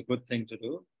that it's a good thing to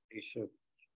do. He should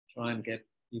try and get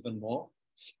even more.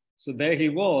 So there he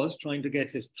was trying to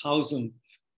get his 1000th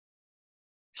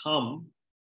thumb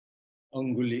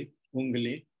Unguli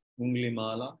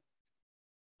mala,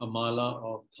 a mala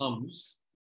of thumbs.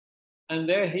 And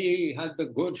there he had the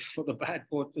good for the bad,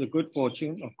 the good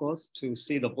fortune, of course, to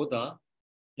see the Buddha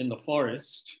in the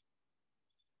forest,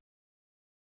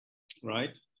 right?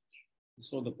 He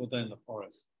saw the Buddha in the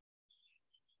forest.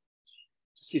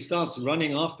 He starts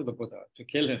running after the Buddha to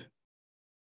kill him.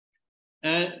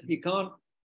 And he can't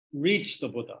reach the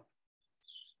Buddha.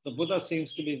 The Buddha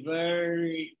seems to be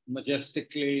very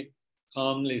majestically,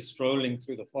 calmly strolling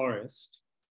through the forest,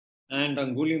 and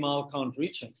Angulimal can't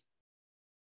reach him.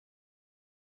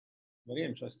 Very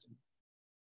interesting.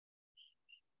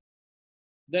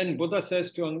 Then Buddha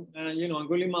says to,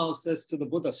 Angulimal says to the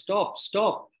Buddha, stop.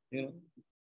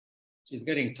 He's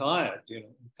getting tired, he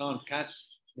can't catch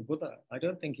the Buddha. I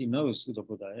don't think he knows who the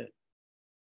Buddha is.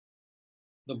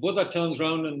 The Buddha turns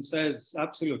around and says,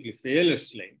 absolutely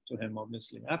fearlessly to him,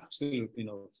 obviously, absolutely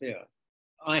no fear,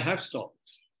 I have stopped.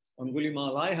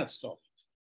 Angulimal, I have stopped.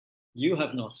 You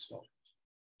have not stopped.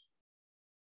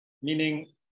 Meaning,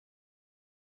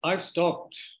 I've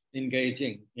stopped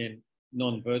engaging in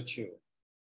non-virtue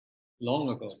long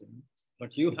ago,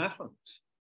 but you haven't.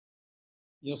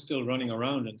 You're still running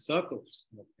around in circles.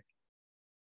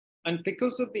 And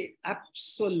because of the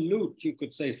absolute, you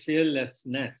could say,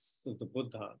 fearlessness of the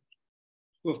Buddha,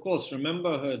 who, of course,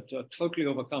 remember, had totally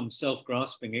overcome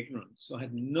self-grasping ignorance, so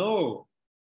had no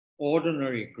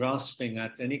ordinary grasping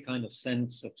at any kind of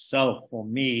sense of self or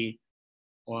me,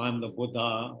 or I'm the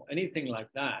Buddha, or anything like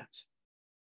that.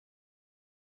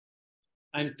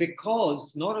 And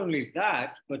because not only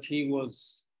that, but he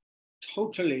was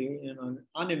totally, in an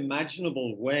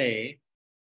unimaginable way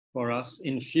for us,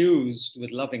 infused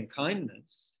with loving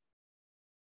kindness,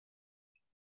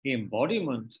 the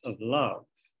embodiment of love,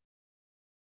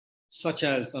 such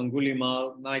as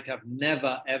Angulimal might have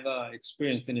never, ever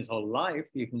experienced in his whole life,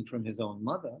 even from his own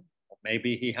mother, or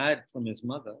maybe he had from his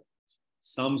mother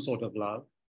some sort of love,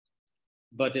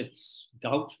 but it's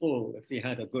doubtful if he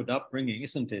had a good upbringing,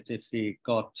 isn't it, if he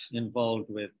got involved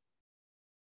with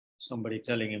somebody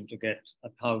telling him to get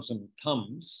 1,000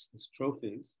 thumbs as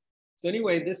trophies. So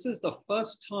anyway, this is the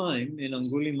first time in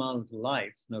Angulimal's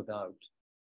life, no doubt,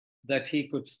 that he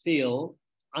could feel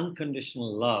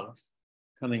unconditional love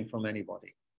coming from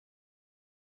anybody.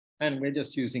 And we're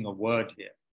just using a word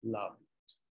here, love.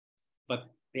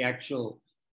 But the actual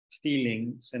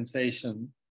feeling,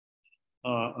 sensation,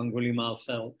 Angulimal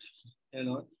felt,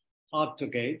 hard to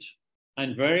gauge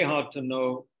and very hard to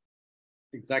know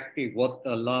exactly what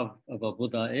the love of a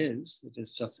Buddha is. It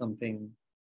is just something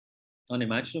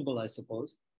unimaginable, I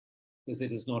suppose, because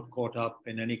it is not caught up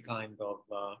in any kind of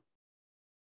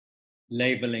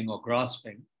labeling or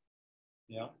grasping.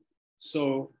 Yeah.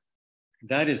 So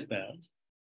that is there.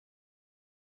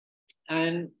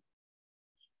 And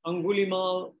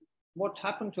Angulimal, what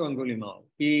happened to Angulimal?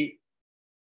 He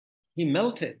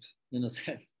melted, in a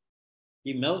sense.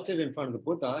 He melted in front of the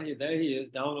Buddha. There he is,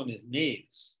 down on his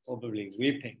knees, probably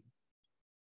weeping.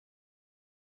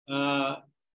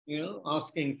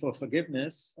 Asking for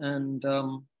forgiveness and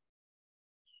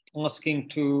asking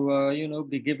to,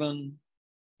 be given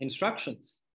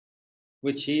instructions,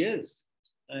 which he is.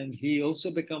 And he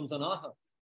also becomes an arhat.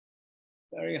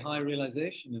 Very high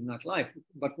realization in that life,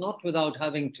 but not without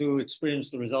having to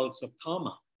experience the results of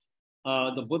karma.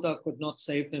 The Buddha could not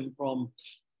save him from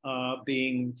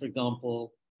being, for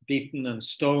example, beaten and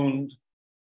stoned,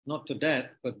 not to death,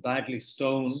 but badly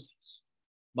stoned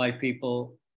by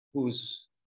people whose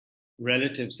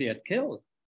relatives he had killed,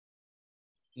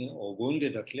 or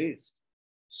wounded at least.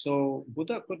 So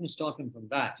Buddha couldn't stop him from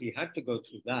that. He had to go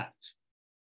through that.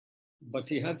 But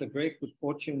he had the great good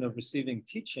fortune of receiving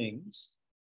teachings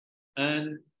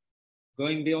and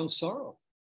going beyond sorrow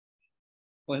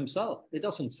for himself. It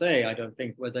doesn't say, I don't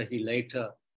think, whether he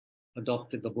later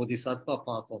adopted the Bodhisattva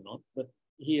path or not, but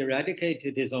he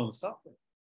eradicated his own suffering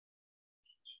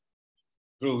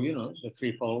through, the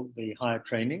threefold, the higher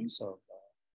trainings of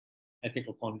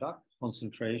ethical conduct,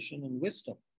 concentration, and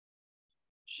wisdom.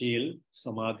 Shil,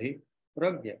 Samadhi,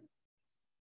 Pragya.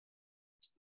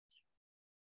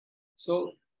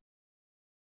 So,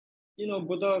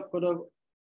 Buddha could have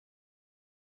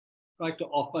tried to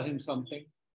offer him something.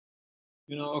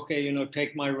 Okay,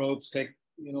 take my robes, take,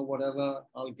 whatever,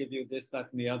 I'll give you this,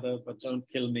 that, and the other, but don't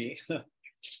kill me.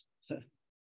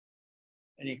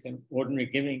 Any kind of ordinary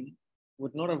giving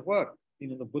would not have worked.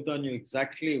 The Buddha knew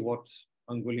exactly what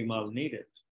Angulimal needed.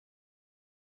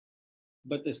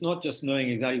 But it's not just knowing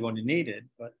exactly what he needed,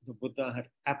 but the Buddha had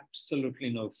absolutely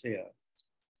no fear.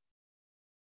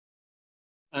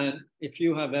 And if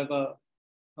you have ever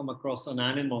come across an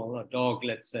animal, a dog,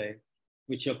 let's say,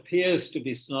 which appears to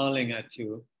be snarling at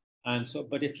you, And so,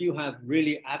 but if you have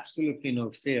really absolutely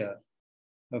no fear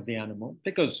of the animal,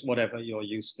 because whatever, you're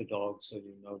used to dogs, so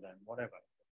you know them, whatever,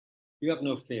 you have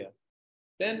no fear,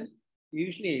 then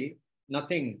usually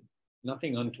nothing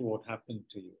untoward happened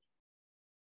to you.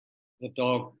 The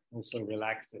dog also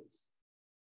relaxes,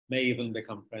 may even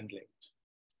become friendly.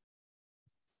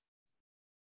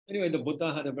 Anyway, the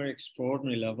Buddha had a very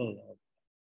extraordinary level of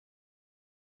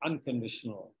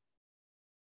unconditional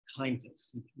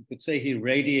kindness. You could say he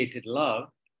radiated love,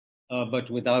 but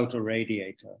without a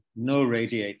radiator. No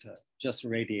radiator, just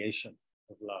radiation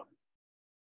of love.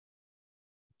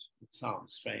 It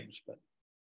sounds strange, but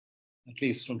at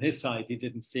least from his side, he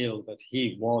didn't feel that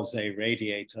he was a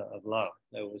radiator of love.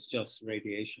 There was just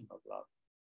radiation of love.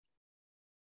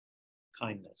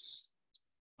 Kindness.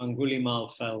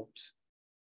 Angulimal felt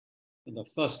for the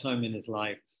first time in his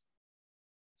life,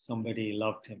 somebody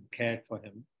loved him, cared for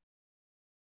him,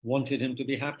 wanted him to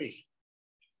be happy.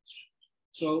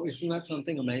 So isn't that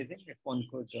something amazing if one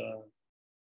could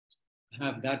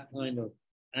have that kind of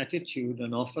attitude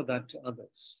and offer that to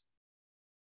others?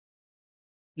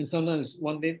 And sometimes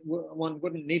one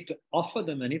wouldn't need to offer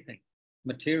them anything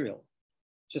material,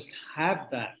 just have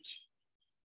that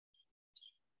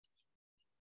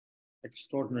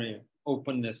extraordinary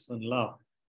openness and love,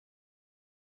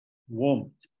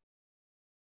 warmth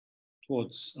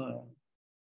towards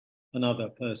another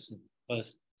person,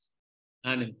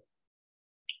 animal.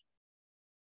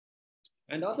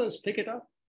 And others pick it up.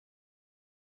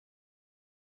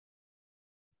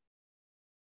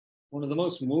 One of the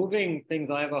most moving things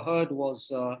I ever heard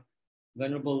was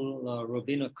Venerable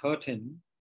Robina Curtin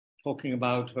talking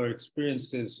about her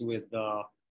experiences with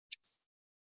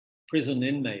prison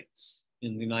inmates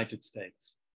in the United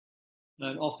States.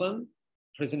 And often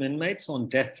prison inmates on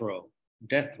death row,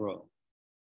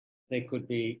 they could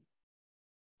be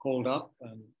called up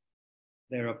and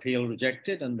their appeal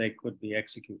rejected and they could be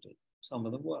executed. Some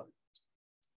of them were.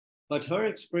 But her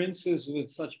experiences with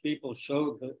such people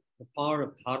showed that the power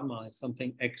of dharma is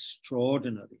something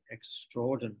extraordinary.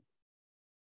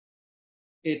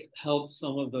 It helped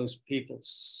some of those people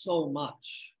so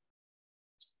much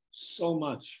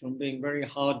from being very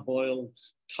hard-boiled,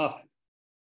 tough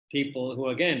people who,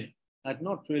 again, had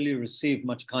not really received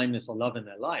much kindness or love in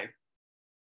their life,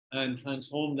 and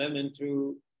transformed them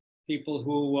into people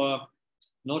who were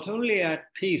not only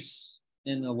at peace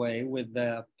in a way with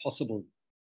their possible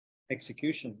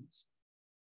executions,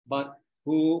 but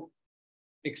who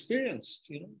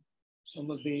experienced, some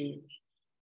of the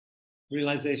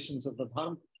realizations of the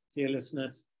dharma,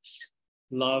 fearlessness,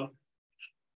 love,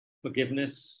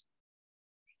 forgiveness,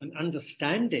 and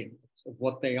understanding of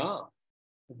what they are,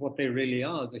 of what they really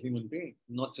are as a human being,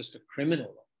 not just a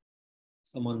criminal,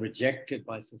 someone rejected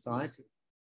by society.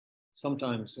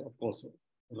 Sometimes, of course,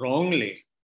 wrongly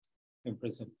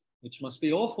imprisoned, which must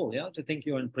be awful, to think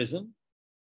you're in prison.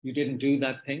 You didn't do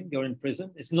that thing, you're in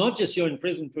prison. It's not just you're in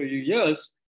prison for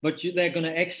years, but they're going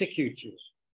to execute you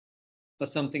for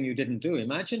something you didn't do.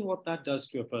 Imagine what that does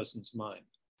to a person's mind.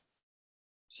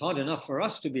 It's hard enough for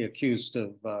us to be accused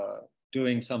of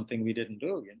doing something we didn't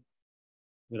do,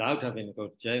 without having to go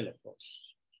to jail, of course.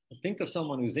 But think of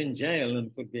someone who's in jail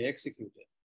and could be executed.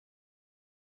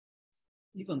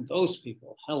 Even those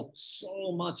people helped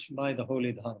so much by the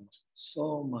holy dharma,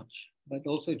 so much, but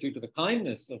also due to the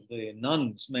kindness of the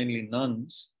nuns, mainly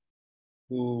nuns,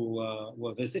 who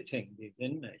were visiting these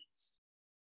inmates,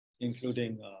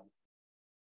 including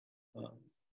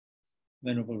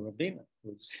Venerable Robina,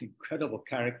 who's an incredible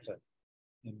character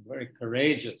and very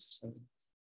courageous and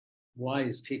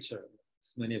wise teacher,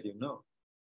 as many of you know,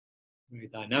 very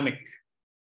dynamic.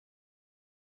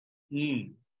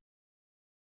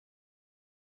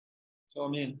 So, I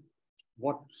mean,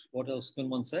 what else can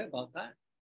one say about that?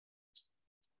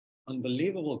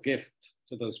 Unbelievable gift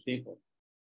to those people.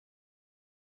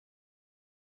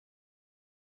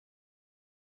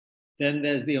 Then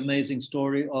there's the amazing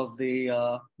story of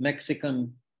the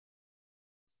Mexican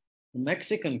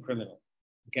criminal,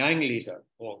 gang leader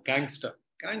or gangster,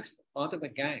 part of a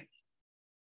gang,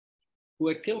 who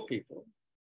had killed people.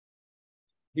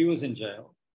 He was in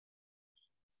jail.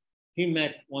 He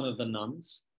met one of the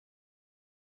nuns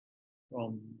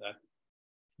from that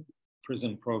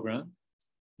prison program,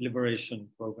 liberation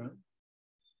program.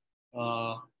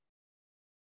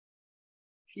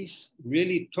 He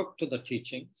really took to the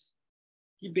teachings.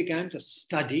 He began to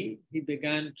study. He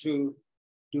began to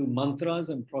do mantras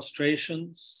and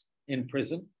prostrations in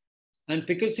prison. And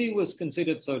because he was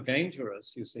considered so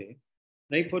dangerous, you see,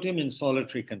 they put him in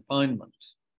solitary confinement,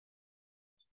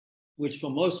 which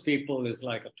for most people is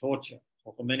like a torture,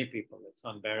 or for many people, it's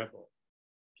unbearable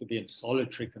to be in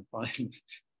solitary confinement.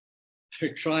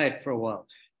 Try it for a while.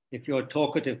 If you're a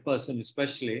talkative person,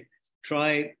 especially,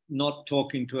 try not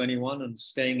talking to anyone and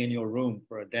staying in your room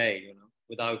for a day,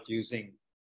 without using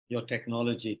your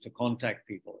technology to contact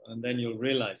people. And then you'll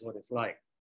realize what it's like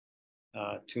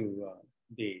to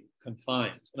be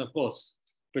confined. And of course,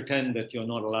 pretend that you're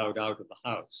not allowed out of the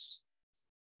house.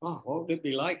 Oh, what would it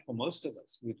be like for most of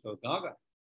us? We'd go gaga.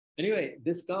 Anyway,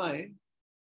 this guy,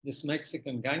 this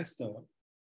Mexican gangster,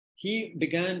 he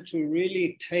began to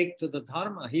really take to the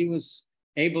Dharma. He was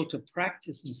able to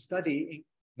practice and study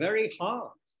very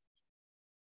hard.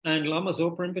 And Lama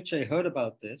Zopa Rinpoche heard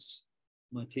about this,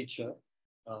 my teacher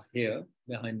here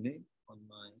behind me, on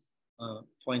my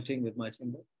pointing with my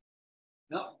finger.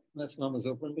 Yeah, that's Lama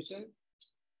Zopa Rinpoche.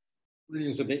 He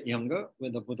was a bit younger,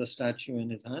 with a Buddha statue in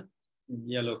his hand, in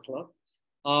yellow cloth.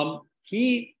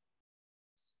 He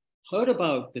heard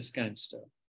about this gangster,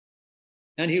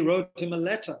 and he wrote him a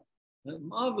letter, a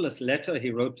marvelous letter he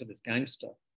wrote to this gangster,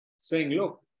 saying,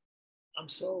 look, I'm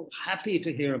so happy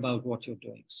to hear about what you're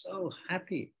doing, so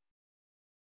happy.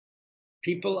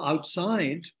 People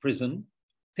outside prison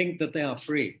think that they are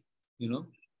free,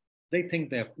 They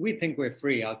think we think we're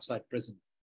free outside prison.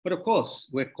 But of course,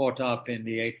 we're caught up in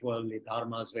the 8 worldly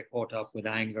dharmas. We're caught up with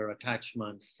anger,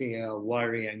 attachment, fear,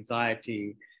 worry,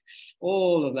 anxiety,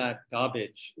 all of that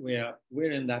garbage.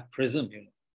 We're in that prison,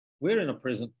 We're in a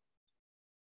prison.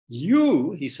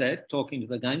 You, he said, talking to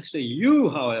the gangster, you,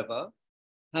 however,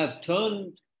 have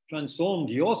transformed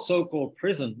your so-called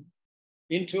prison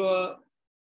into a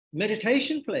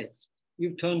meditation place.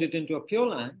 You've turned it into a pure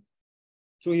land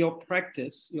through your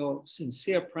practice, your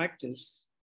sincere practice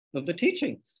of the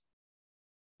teachings.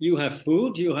 You have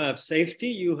food, you have safety,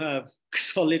 you have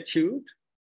solitude,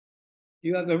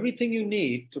 you have everything you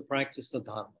need to practice the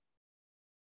Dharma.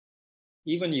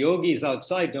 Even yogis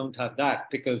outside don't have that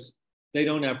because they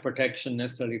don't have protection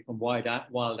necessarily from wild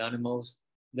animals.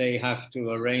 They have to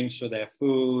arrange for their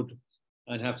food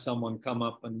and have someone come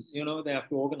up and, they have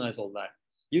to organize all that.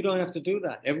 You don't have to do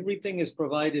that. Everything is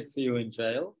provided for you in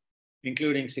jail,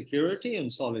 including security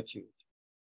and solitude.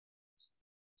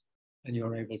 And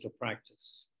you're able to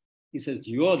practice. He says,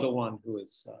 you're the one who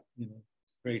is,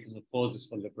 creating the causes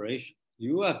for liberation.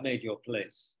 You have made your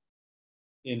place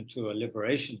into a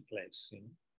liberation place.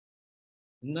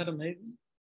 Isn't that amazing?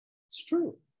 It's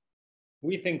true.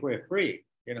 We think we're free.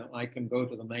 I can go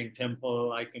to the main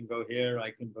temple. I can go here.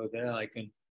 I can go there. I can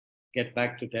get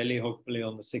back to Delhi, hopefully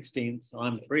on the 16th. So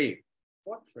I'm free.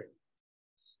 What free?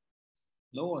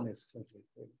 No one is totally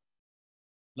free.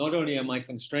 Not only am I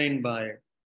constrained by,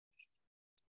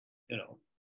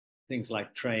 things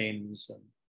like trains and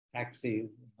taxis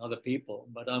and other people,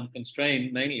 but I'm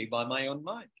constrained mainly by my own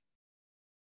mind,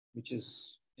 which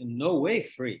is in no way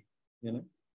free,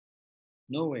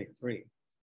 no way free.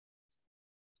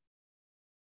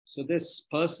 So this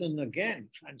person, again,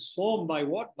 transformed by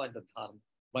what? By the Dharma,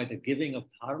 by the giving of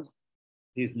Dharma.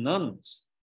 These nuns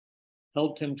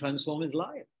helped him transform his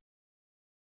life.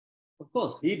 Of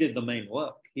course, he did the main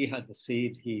work. He had the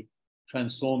seed. He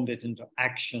transformed it into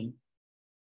action.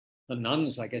 The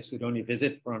nuns, I guess, would only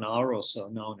visit for an hour or so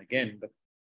now and again, but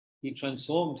he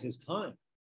transformed his time,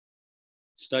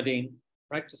 studying,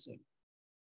 practicing,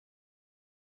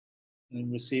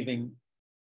 and receiving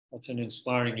such an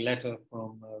inspiring letter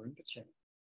from Rinpoche.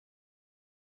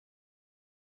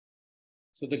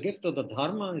 So the gift of the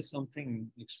Dharma is something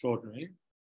extraordinary.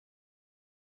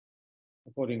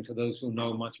 According to those who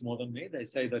know much more than me, they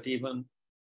say that even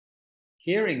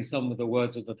hearing some of the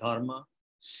words of the Dharma,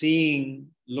 seeing,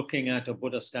 looking at a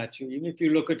Buddha statue, even if you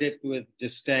look at it with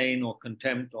disdain or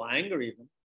contempt or anger even,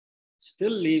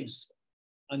 still leaves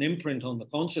an imprint on the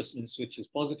consciousness, which is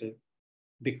positive,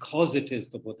 because it is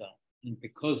the Buddha and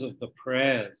because of the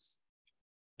prayers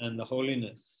and the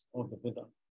holiness of the Buddha,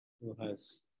 who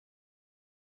has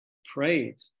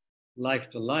prayed life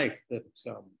to life that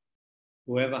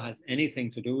whoever has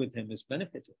anything to do with him is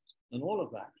benefited, and all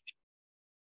of that.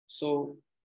 So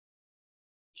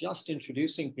just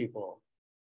introducing people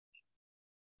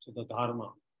to the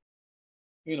Dharma,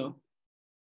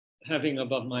 having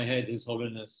above my head His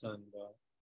Holiness and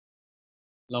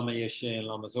Lama Yeshe and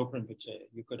Lama Zopa Rinpoche,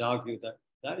 you could argue that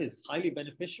that is highly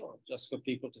beneficial just for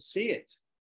people to see it.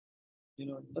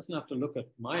 It doesn't have to look at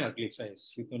my ugly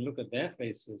face. You can look at their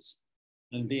faces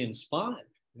and be inspired,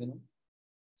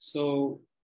 So,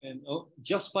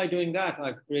 just by doing that,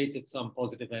 I've created some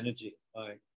positive energy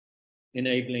by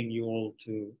enabling you all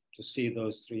to see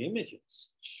those 3 images,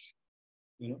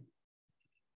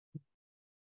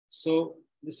 So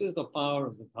this is the power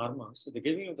of the Dharma. So the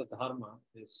giving of the Dharma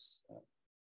is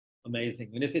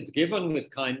amazing. And if it's given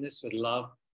with kindness, with love,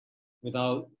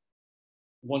 without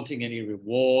wanting any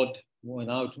reward,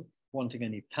 without wanting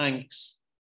any thanks,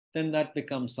 then that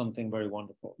becomes something very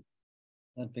wonderful.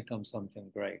 That becomes something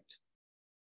great.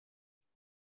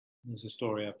 There's a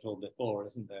story I've told before,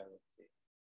 isn't there? The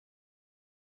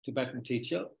Tibetan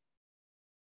teacher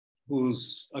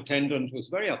whose attendant was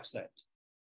very upset.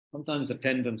 Sometimes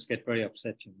attendants get very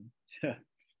upset, you know.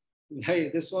 Hey,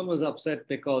 this one was upset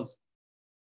because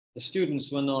the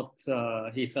students were not,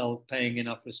 he felt, paying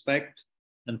enough respect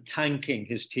and thanking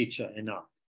his teacher enough.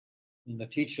 And the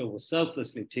teacher was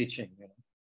selflessly teaching, you know,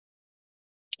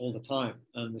 all the time.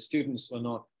 And the students were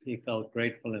not, he felt,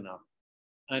 grateful enough.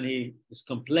 And he was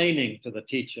complaining to the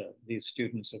teacher, these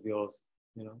students of yours,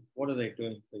 you know, what are they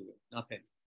doing for you? Nothing.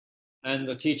 And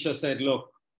the teacher said, look,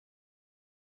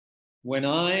 when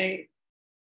I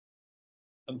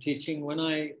am teaching, when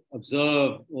I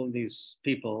observe all these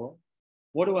people,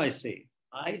 what do I see?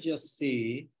 I just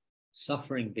see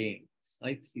suffering beings.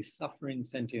 I see suffering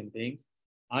sentient beings.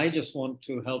 I just want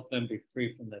to help them be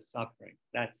free from their suffering.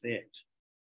 That's it.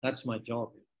 That's my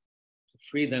job, to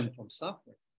free them from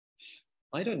suffering.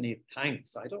 I don't need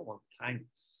thanks. I don't want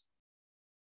thanks.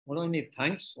 What do I need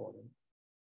thanks for?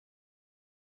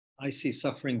 I see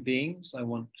suffering beings. I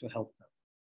want to help them.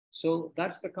 So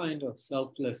that's the kind of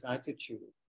selfless attitude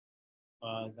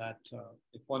that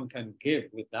if one can give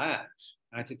with that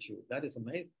attitude, that is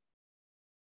amazing.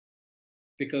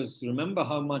 Because remember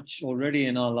how much already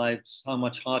in our lives, how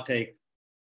much heartache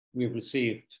we've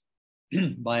received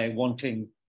by wanting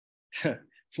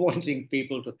wanting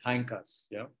people to thank us,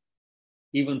 yeah?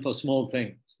 Even for small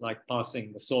things like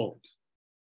passing the salt.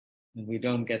 And we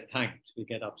don't get thanked, we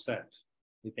get upset.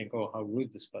 We think, oh, how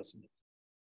rude this person is.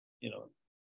 You know,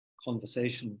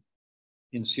 conversation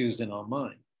ensues in our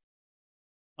mind.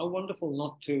 How wonderful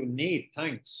not to need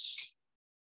thanks,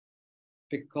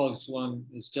 because one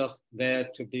is just there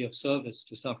to be of service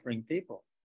to suffering people.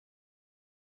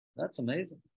 That's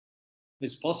amazing.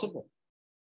 It's possible.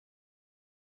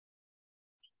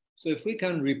 So if we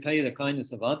can repay the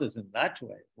kindness of others in that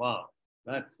way, wow,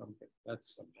 that's something,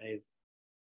 that's amazing.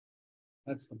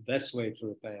 That's the best way to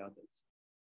repay others.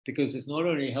 Because it's not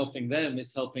only helping them,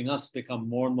 it's helping us become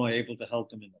more and more able to help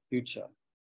them in the future.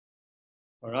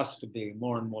 For us to be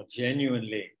more and more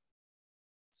genuinely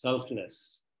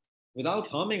selfless, without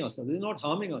harming ourselves. This is not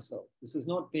harming ourselves. This is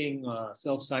not being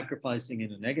self-sacrificing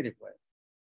in a negative way.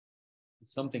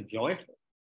 It's something joyful.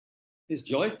 It's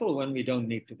joyful when we don't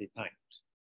need to be thanked.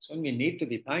 So when we need to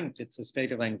be thanked, it's a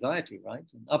state of anxiety, right?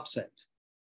 And upset.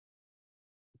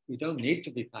 If we don't need to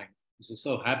be thanked, because we're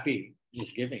so happy with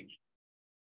giving,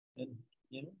 then,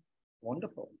 you know,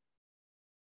 wonderful.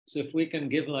 So if we can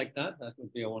give like that, that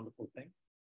would be a wonderful thing.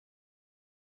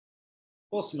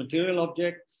 Of course, material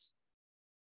objects,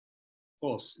 of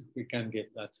course, if we can give,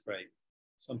 that's great.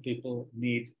 Some people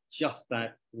need just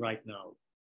that right now.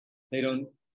 They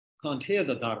can't hear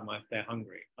the Dharma if they're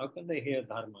hungry. How can they hear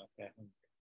Dharma if they're hungry?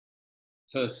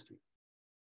 Thirsty,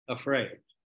 afraid,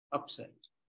 upset.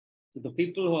 So the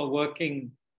people who are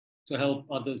working to help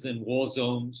others in war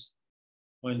zones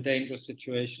or in dangerous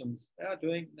situations,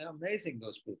 they're amazing,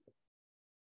 those people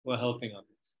who are helping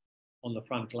others on the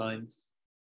front lines,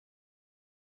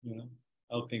 you know,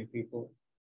 helping people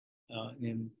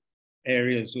in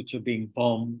areas which are being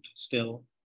bombed still,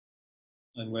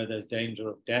 and where there's danger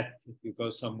of death if you go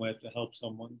somewhere to help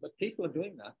someone. But people are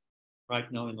doing that right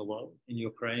now in the world, in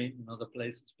Ukraine and other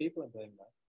places. People are doing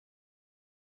that.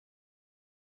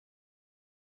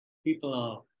 People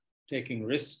are taking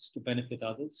risks to benefit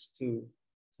others. To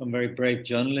some very brave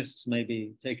journalists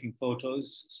maybe taking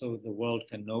photos so the world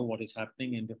can know what is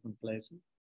happening in different places.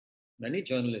 Many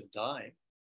journalists die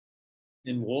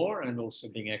in war and also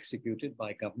being executed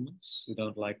by governments who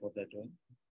don't like what they're doing.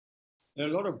 There are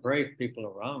a lot of brave people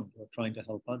around who are trying to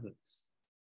help others.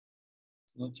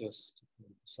 It's not just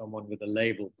someone with a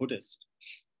label Buddhist.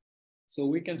 So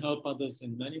we can help others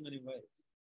in many, many ways.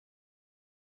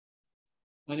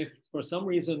 And if for some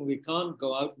reason we can't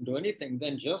go out and do anything,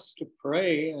 then just to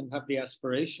pray and have the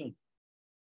aspiration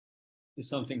is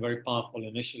something very powerful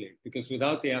initially, because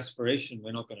without the aspiration,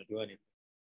 we're not going to do anything.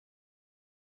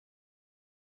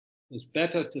 It's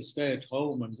better to stay at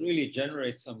home and really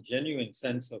generate some genuine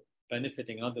sense of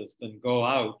benefiting others than go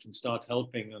out and start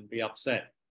helping and be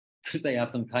upset because they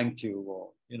haven't thanked you,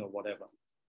 or, you know, whatever,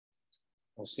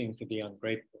 or seem to be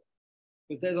ungrateful.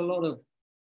 Because there's a lot of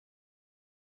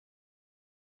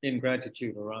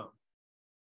ingratitude around.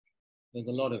 There's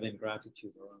a lot of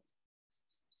ingratitude around.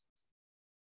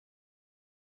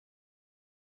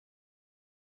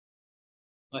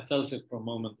 I felt it for a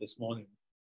moment this morning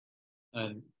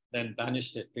and then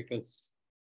banished it, because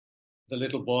the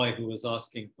little boy who was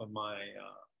asking for my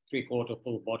 3/4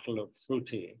 full bottle of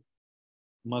fruity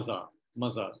maza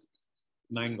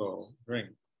mango drink.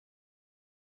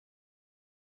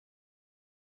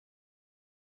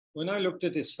 When I looked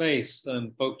at his face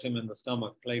and poked him in the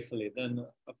stomach playfully, then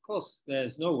of course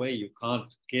there's no way you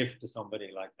can't give to somebody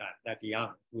like that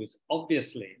young, who is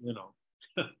obviously,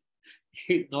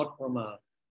 he's not from a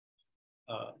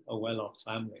well-off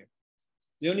family.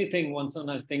 The only thing one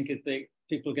sometimes think is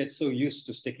people get so used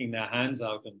to sticking their hands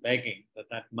out and begging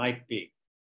that might be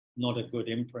not a good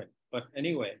imprint. But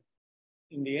anyway,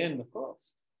 in the end, of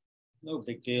course, no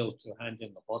big deal to hand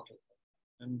in the bottle.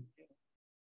 And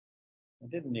I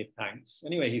didn't need thanks.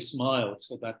 Anyway, he smiled,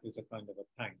 so that was a kind of a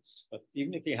thanks. But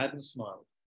even if he hadn't smiled,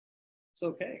 it's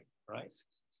okay, right?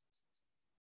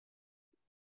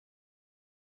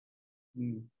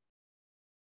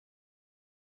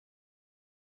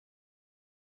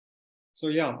 So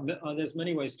yeah, there's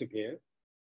many ways to give.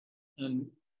 And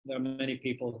there are many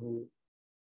people who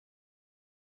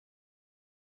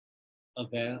are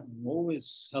there and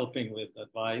always helping with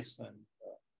advice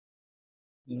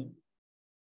and,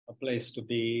 a place to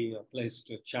be, a place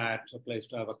to chat, a place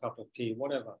to have a cup of tea,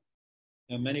 whatever.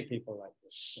 There are many people like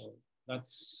this. So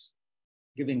that's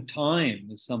giving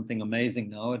time is something amazing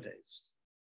nowadays.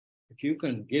 If you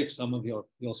can give some of your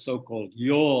so-called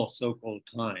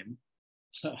time,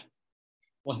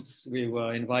 once we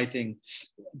were inviting,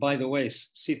 by the way,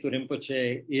 Situ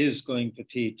Rinpoche is going to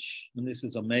teach, and this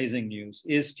is amazing news,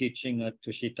 is teaching at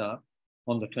Tushita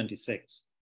on the 26th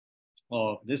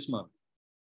of this month.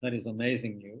 That is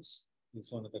amazing news. He's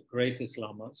one of the greatest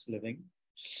lamas living,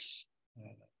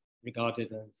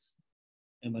 regarded as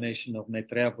emanation of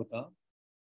Maitreya Buddha.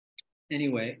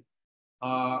 Anyway,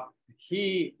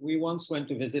 we once went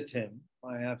to visit him.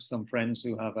 I have some friends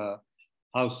who have a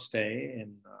house stay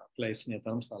in a place near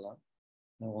Dharamsala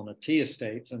on a tea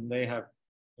estate, and they have,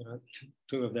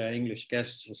 two of their English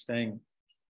guests were staying.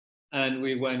 And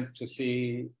we went to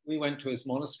his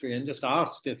monastery and just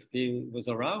asked if he was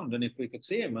around and if we could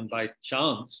see him. And by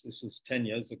chance, this was 10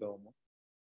 years ago,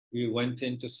 we went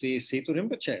in to see Situ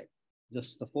Rinpoche,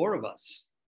 just the four of us,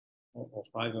 or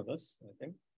five of us, I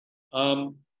think.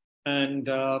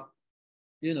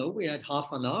 We had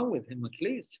half an hour with him at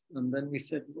least. And then we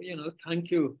said,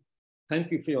 thank you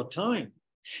for your time.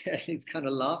 He's kind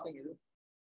of laughing.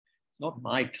 It's not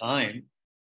my time.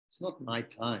 It's not my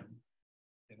time.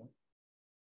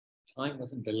 Time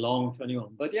doesn't belong to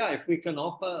anyone. But yeah, if we can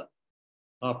offer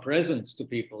our presence to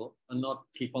people and not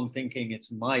keep on thinking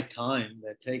it's my time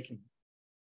they're taking,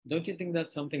 don't you think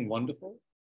that's something wonderful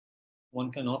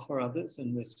one can offer others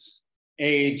in this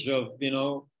age of,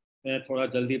 thoda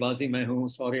jaldibazi mein hu,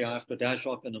 sorry, I have to dash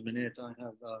off in a minute, I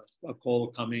have a call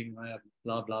coming, I have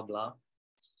blah, blah, blah.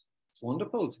 It's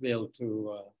wonderful to be able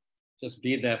to just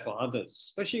be there for others,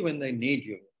 especially when they need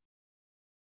you.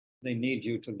 They need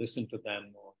you to listen to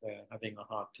them, or they're having a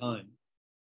hard time.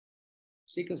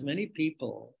 See, because many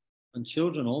people, and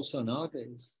children also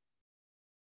nowadays,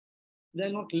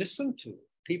 they're not listened to.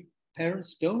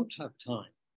 Parents don't have time.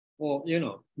 Or,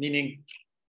 meaning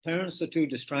parents are too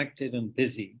distracted and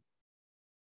busy,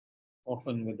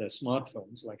 often with their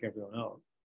smartphones like everyone else.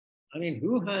 I mean,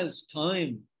 who has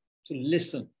time to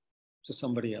listen to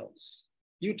somebody else?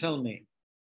 You tell me.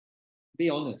 Be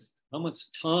honest. How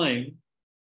much time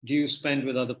do you spend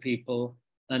with other people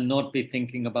and not be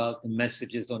thinking about the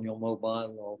messages on your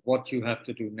mobile or what you have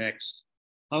to do next?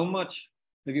 How much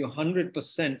have you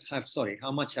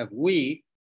how much have we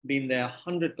been there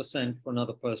 100% for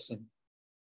another person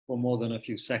for more than a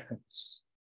few seconds?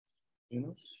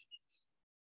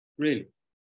 Really.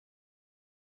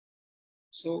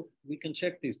 So we can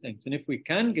check these things. And if we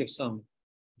can give some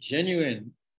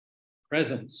genuine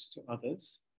presence to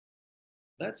others,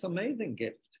 that's amazing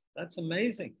gift. That's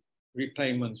amazing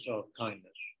repayment of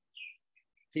kindness.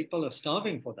 People are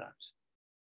starving for that.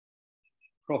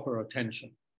 Proper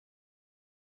attention.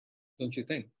 Don't you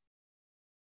think?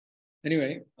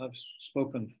 Anyway, I've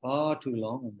spoken far too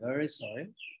long. I'm very sorry.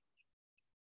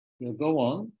 We'll go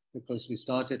on because we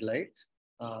started late.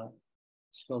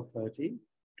 It's 12:30.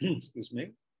 Excuse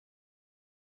me.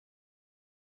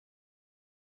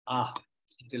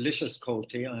 Delicious cold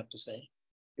tea, I have to say.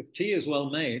 If tea is well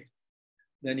made,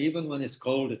 then even when it's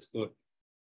cold, it's good.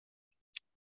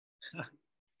 The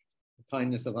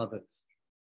kindness of others.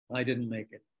 I didn't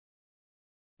make it.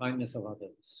 Kindness of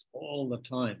others. All the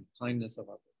time, kindness of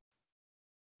others.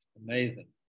 Amazing.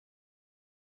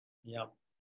 Yeah.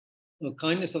 The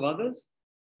kindness of others.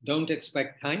 Don't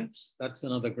expect thanks. That's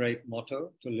another great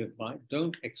motto to live by.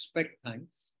 Don't expect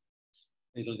thanks.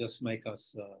 It'll just make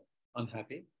us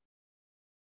unhappy.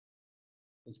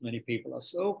 Because many people are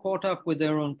so caught up with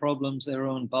their own problems, their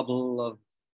own bubble of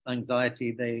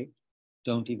anxiety, they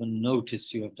don't even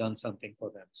notice you have done something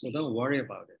for them. So don't worry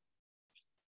about it.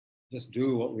 Just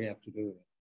do what we have to do.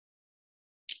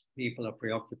 People are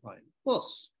preoccupied. Of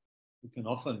course, we can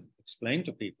often explain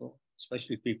to people,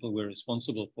 especially people we're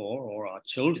responsible for or our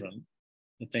children,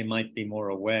 that they might be more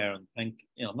aware and think,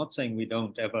 I'm not saying we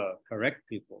don't ever correct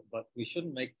people, but we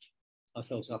shouldn't make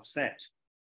ourselves upset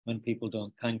when people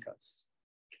don't thank us.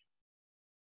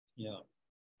 Yeah.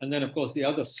 And then, of course, the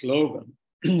other slogan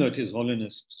that His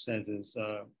Holiness says is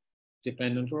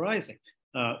dependent arising.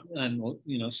 And,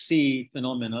 see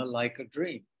phenomena like a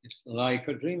dream. It's like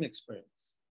a dream experience.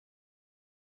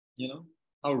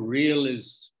 How real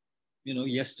is,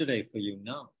 yesterday for you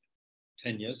now,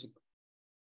 10 years ago?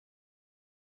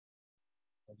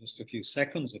 Or just a few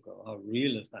seconds ago, how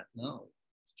real is that now?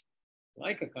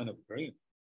 Like a kind of dream.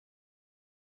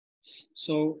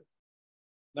 So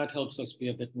that helps us be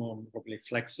a bit more probably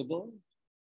flexible,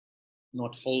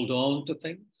 not hold on to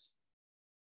things,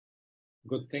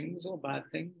 good things or bad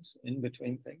things, in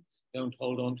between things. Don't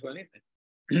hold on to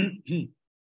anything.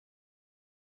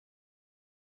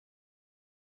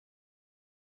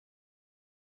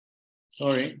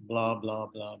 Sorry, blah, blah,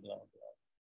 blah, blah, blah.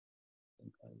 I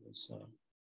think I was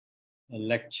a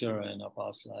lecturer in a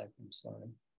past life, I'm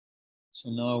sorry. So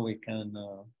now we can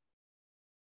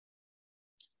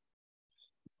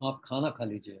आप खाना खा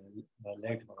लीजिए,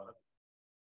 late हो रहा है.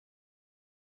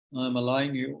 I'm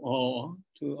allowing you all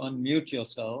to unmute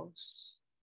yourselves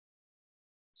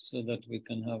so that we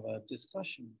can have a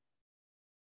discussion.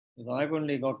 Because I've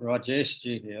only got Rajesh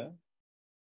ji here,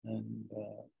 and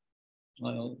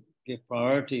I'll give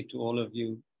priority to all of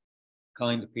you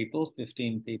kind people,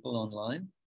 15 people online.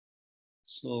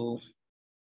 So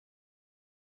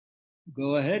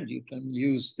go ahead, you can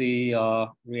use the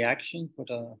reaction, put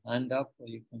a hand up, or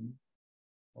you can,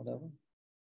 whatever.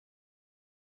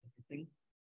 Anything.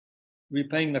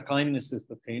 Repaying the kindness is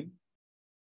the theme.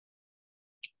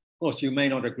 Of course, you may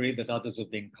not agree that others are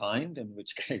being kind, in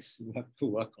which case you have to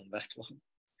work on that one.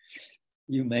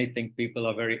 You may think people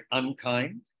are very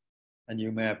unkind, and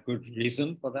you may have good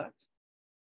reason for that.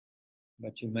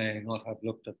 But you may not have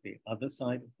looked at the other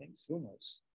side of things. Who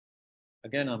knows?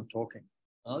 Again, I'm talking.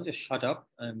 I'll just shut up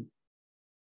and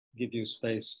give you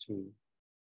space to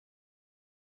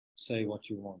say what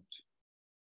you want.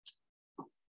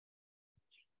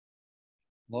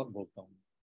 बहुत बोलता हूँ,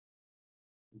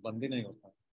 बंदी नहीं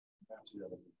होता.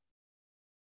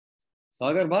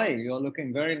 Sagar bhai, you're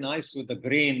looking very nice with the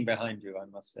green behind you, I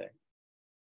must say.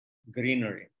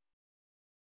 Greenery.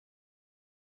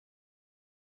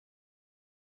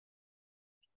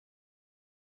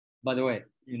 By the way,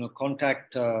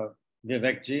 contact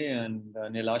Vivek ji and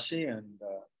Nilashi, and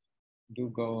do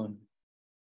go and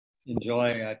enjoy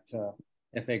at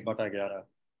F1 बटा 11.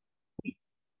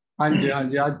 हाँ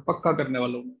जी आज पक्का करने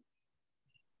वाला हूँ.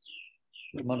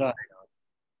 मजा आएगा.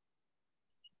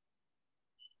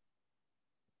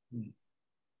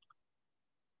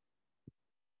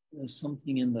 There's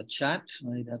something in the chat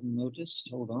I hadn't noticed.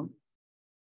 Hold on.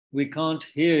 We can't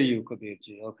hear you, Kabir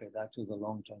ji. Okay, that was a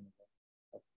long time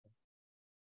ago.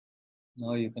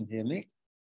 Now you can hear me.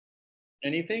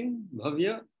 Anything,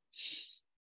 Bhavya?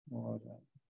 Or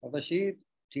Abashir,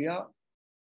 Tia?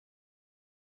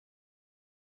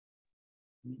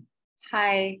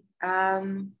 Hi,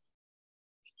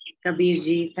 Kabir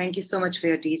ji. Thank you so much for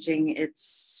your teaching.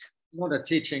 It's not a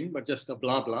teaching, but just a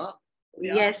blah blah.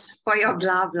 Yeah. Yes, for your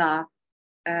blah blah.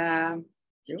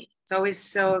 It's always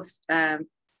so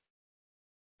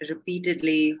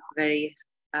repeatedly very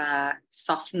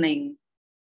softening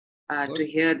to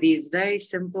hear these very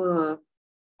simple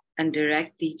and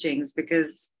direct teachings,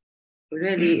 because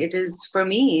really it is, for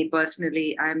me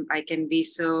personally, I can be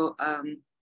so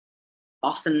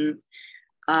often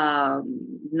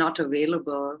not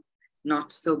available,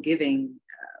 not so giving,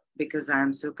 because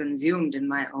I'm so consumed in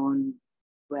my own,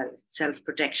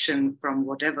 self-protection from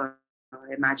whatever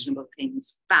imaginable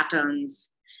things,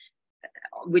 patterns,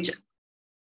 which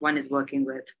one is working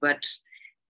with. But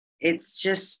it's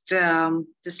just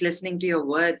listening to your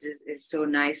words is so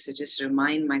nice to just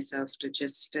remind myself to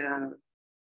just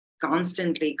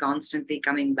constantly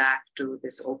coming back to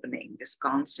this opening, just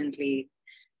constantly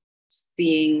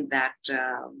seeing that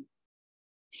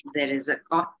there is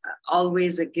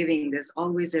always a giving, there's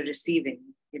always a receiving,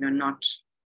 not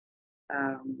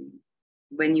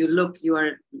when you look, you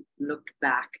are looked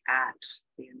back at,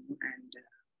 and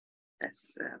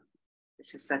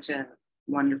this is such a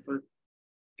wonderful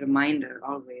reminder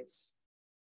always,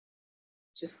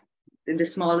 just in the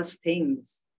smallest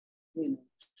things,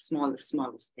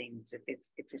 smallest things.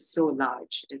 It is so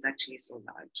large. It is actually so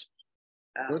large.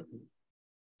 Good.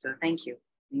 So thank you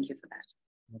for that.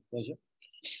 My pleasure.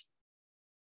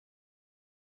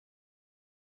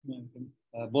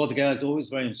 Bodh Gaya is always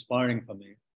very inspiring for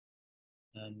me.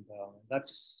 And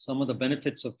that's some of the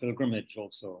benefits of pilgrimage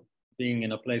also, being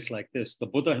in a place like this. The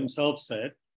Buddha himself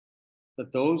said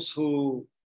that those who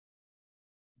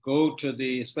go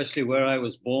to especially where I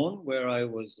was born, where I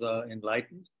was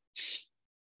enlightened,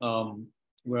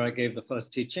 where I gave the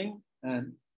first teaching,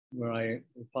 and where I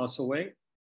pass away,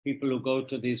 people who go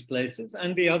to these places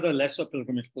and the other lesser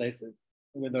pilgrimage places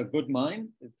with a good mind,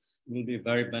 it will be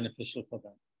very beneficial for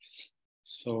them.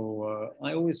 So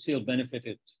I always feel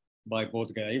benefited by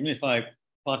Bodh Gaya, even if I'm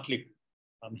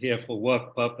here for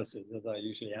work purposes, as I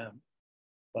usually am.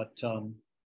 But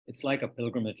it's like a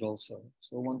pilgrimage also.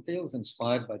 So one feels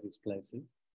inspired by these places.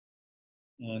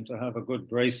 And to have a good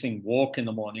bracing walk in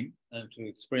the morning and to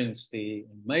experience the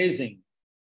amazing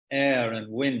air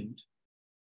and wind,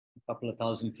 a couple of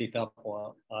 1,000 feet up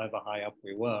or however high up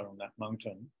we were on that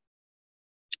mountain,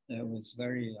 it was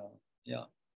very, it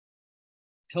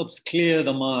helps clear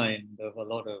the mind of a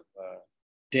lot of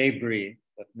debris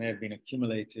that may have been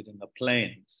accumulated in the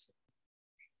plains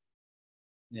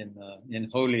in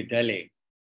holy Delhi.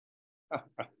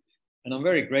 And I'm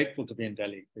very grateful to be in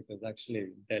Delhi because actually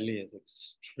Delhi is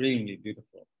extremely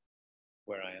beautiful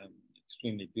where I am,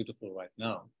 extremely beautiful right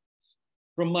now.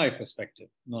 From my perspective,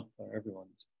 not for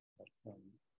everyone's. But,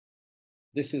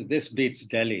 this beats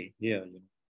Delhi here,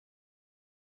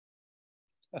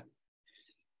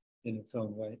 in its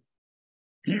own way.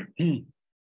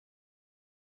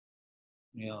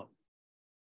 Yeah.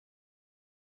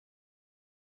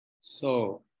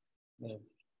 So,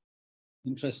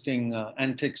 interesting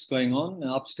antics going on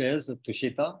upstairs at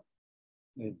Tushita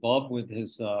with Bob with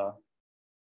his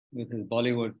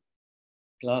Bollywood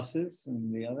classes,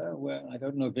 and the other where I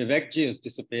don't know, Vivekji has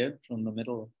disappeared from the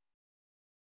middle.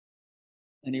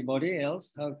 Anybody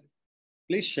else have?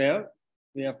 Please share.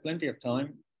 We have plenty of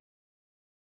time.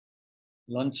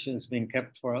 Lunch is being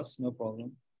kept for us, no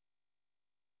problem.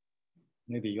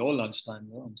 Maybe your lunchtime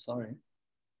though, I'm sorry.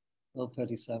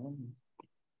 12:37.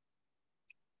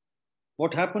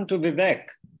 What happened to Vivek?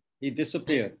 He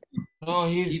disappeared. No,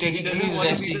 he's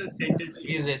resting.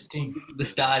 He's resting. The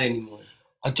star anymore.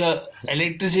 Acha,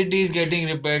 electricity is getting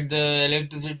repaired. The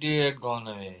electricity had gone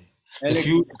away. The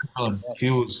fuse is gone.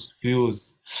 Fuse.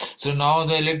 So now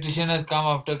the electrician has come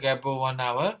after gap of 1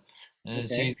 hour. And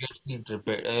she's getting it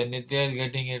repaired. Nitya is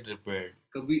getting it repaired.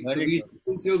 Kabir,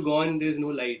 since you're gone, there's no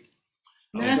light.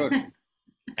 Good.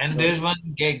 And there's one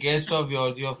guest of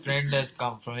yours. Your friend has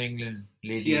come from England.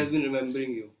 Lady. She has been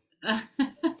remembering you.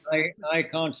 I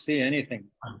can't see anything.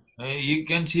 You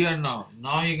can see her now.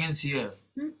 Now you can see her.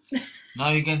 Now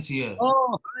you can see her.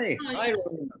 Oh, hi. Hi,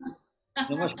 Ravina.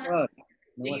 Namaskar.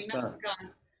 Namaskar.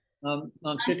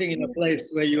 I'm sitting in a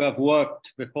place where you have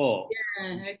worked before.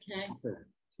 Yeah, okay.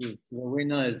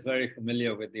 Ravina is very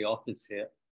familiar with the office here,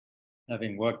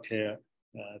 having worked here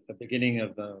at the beginning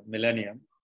of the millennium.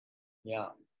 Yeah.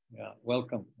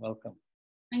 Welcome.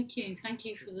 Thank you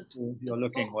for the talk. You're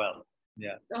looking well.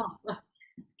 Yeah. Oh,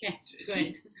 okay,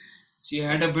 great. She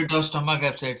had a bit of stomach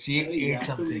upset. She ate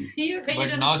something.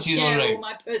 But now she's all right. All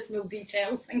my personal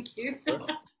details. Thank you. Good.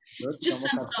 It's just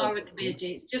samsara,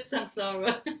 Kabirji. It's just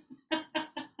samsara.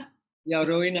 Yeah,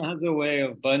 Ravina has a way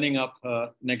of burning up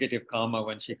her negative karma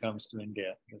when she comes to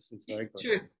India. This is very good.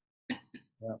 True.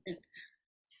 Yeah.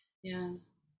 Yeah.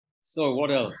 So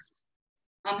what else?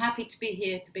 I'm happy to be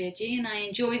here, Kabirji, and I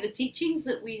enjoy the teachings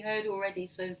that we heard already.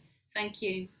 So thank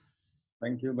you.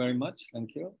 Thank you very much.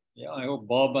 Thank you. Yeah, I hope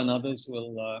Bob and others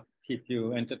will keep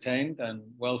you entertained and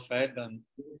well fed. And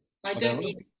I don't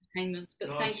need entertainment, but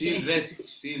thank you.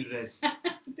 She'll rest.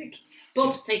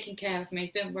 Bob's taking care of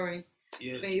me. Don't worry.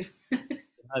 Yes. Please.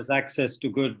 has access to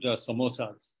good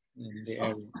samosas in the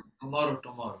area. Tomorrow.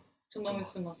 Tomorrow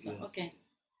samosa. Yes. Okay.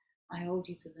 I hold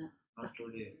you to that. Not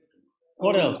today.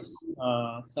 What else?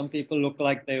 Some people look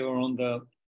like they were on the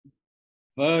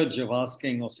verge of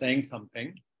asking or saying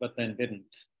something, but then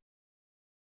didn't.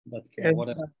 But what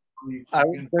else? I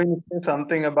was going to say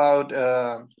something about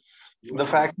the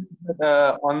fact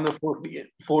that on the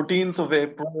 14th of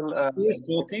April...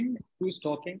 Who's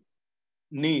talking?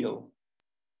 Neil.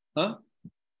 Huh?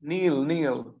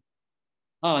 Neil.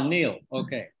 Ah, Neil.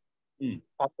 Okay.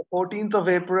 On the 14th of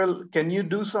April, can you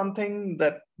do something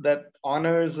that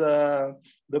honors the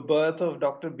birth of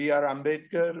Dr. B.R.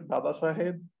 Ambedkar, Baba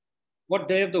Saheb? What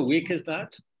day of the week is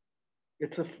that?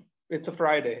 It's a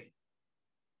Friday.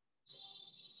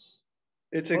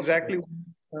 It's exactly,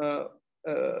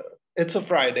 it's a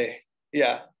Friday.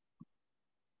 Yeah.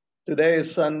 Today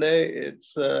is Sunday.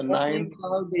 It's 9.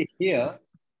 Cloudy here.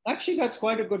 Actually, that's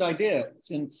quite a good idea,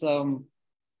 since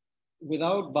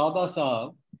without Baba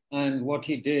Sahib and what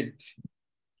he did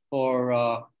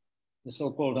for the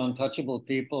so-called untouchable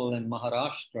people in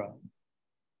Maharashtra,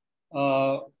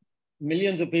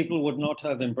 millions of people would not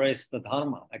have embraced the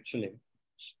Dharma, actually.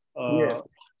 Yes.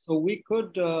 So we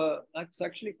could, that's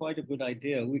actually quite a good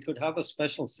idea. We could have a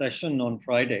special session on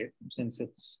Friday, since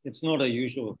it's not a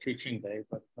usual teaching day,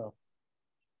 but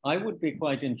I would be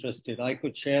quite interested. I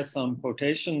could share some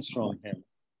quotations from him.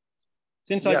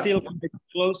 Since I feel quite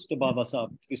close to Baba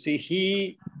Sahib. You see,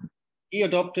 he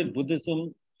adopted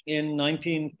Buddhism in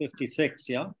 1956,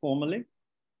 yeah, formally?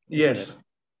 Yes.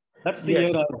 That's the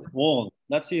year I was born.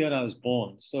 That's the year I was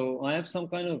born. So I have some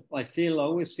kind of, I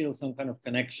always feel some kind of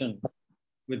connection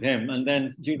with him. And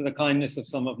then due to the kindness of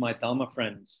some of my Dharma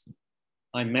friends,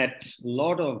 I met a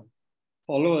lot of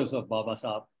followers of Baba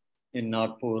Sahib in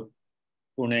Nagpur,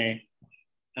 Pune,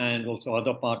 and also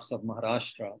other parts of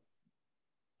Maharashtra.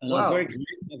 And I was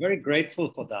very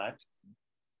grateful for that,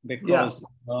 because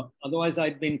otherwise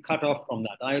I'd been cut off from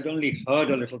that. I had only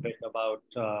heard a little bit about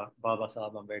Baba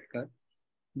Sahib Ambedkar,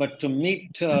 but to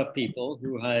meet people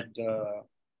who had,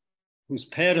 whose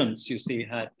parents, you see,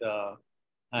 had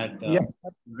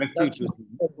refuge with me,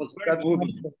 was very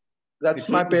moving. That's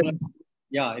my parents.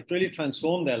 Yeah, it really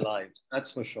transformed their lives,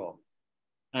 that's for sure.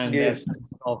 And their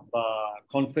sense of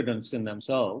confidence in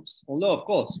themselves, although, of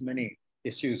course, many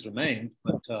issues remain.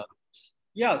 But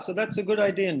yeah, so that's a good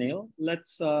idea, Neil.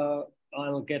 Let's,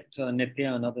 I'll get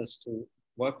Nitya and others to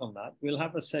work on that. We'll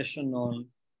have a session on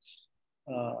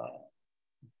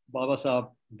Baba Sahib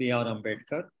B.R.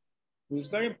 Ambedkar, who's a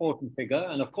very important figure,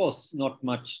 and of course, not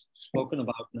much spoken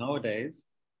about nowadays.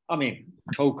 I mean,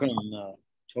 token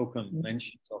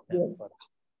mentions of him, but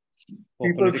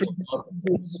for political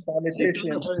purposes, he's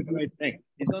done a very great thing.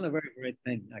 He's done a very great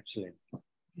thing, actually.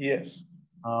 Yes.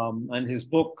 And his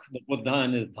book, The Buddha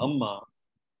and His Dhamma,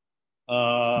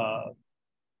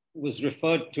 was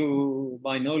referred to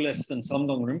by no less than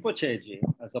Samdong Rinpoche ji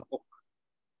as a book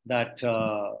that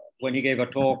when he gave a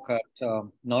talk at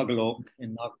Nagalok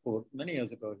in Nagpur many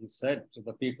years ago, he said to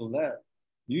the people there,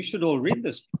 you should all read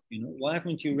this book. You know, why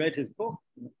haven't you read his book?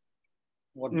 You know,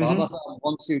 what Baba Sahib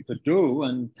wants you to do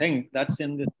and think, that's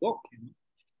in this book. You know?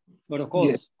 But of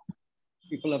course,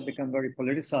 people have become very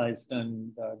politicized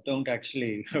and don't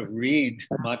actually read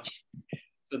much.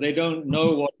 So they don't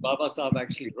know what Baba Sahib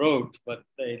actually wrote, but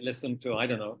they listen to, I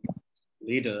don't know,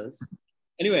 leaders.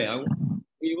 Anyway,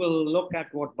 we will look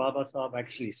at what Baba Sahib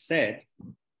actually said,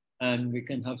 and we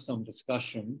can have some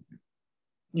discussion.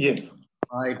 Yes.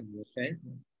 Okay.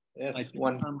 Yes.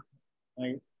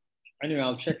 Anyway,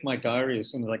 I'll check my diary as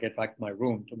soon as I get back to my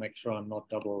room to make sure I'm not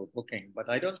double booking. But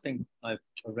I don't think I've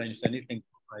arranged anything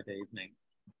for Friday evening.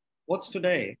 What's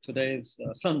today? Today is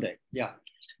Sunday. Yeah.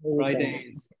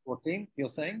 Friday is 14th, you're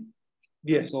saying?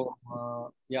 Yes. So,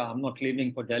 yeah, I'm not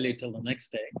leaving for Delhi till the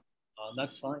next day.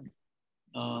 That's fine.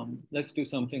 Let's do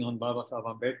something on Baba Sahib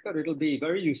Ambedkar. It'll be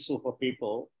very useful for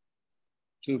people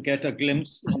to get a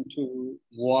glimpse into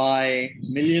why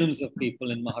millions of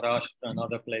people in Maharashtra and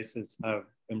other places have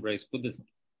embraced Buddhism.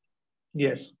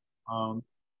 Yes. And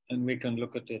we can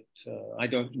look at it. I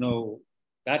don't know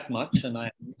that much, and I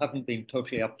haven't been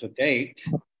totally up to date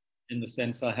in the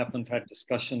sense I haven't had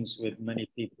discussions with many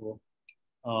people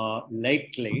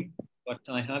lately, but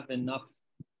I have enough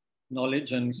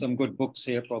knowledge and some good books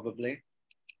here probably,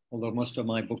 although most of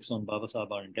my books on Baba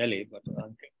Sahib are in Delhi, but I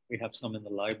think we have some in the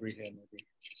library here maybe.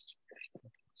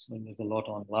 So there's a lot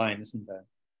online, isn't there?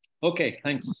 Okay,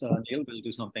 thanks, Neil. We'll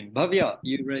do something. Bhavya,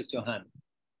 you raised your hand.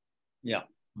 Yeah.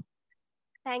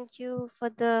 Thank you for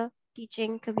the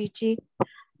teaching, Kabirji.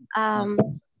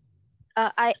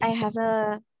 I have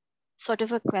a sort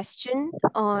of a question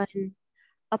on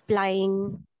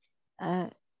applying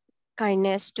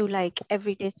kindness to like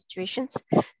everyday situations.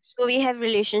 So we have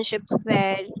relationships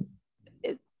where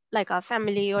like our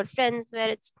family or friends where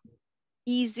it's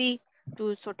easy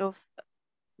to sort of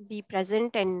be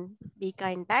present and be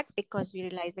kind back because we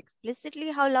realize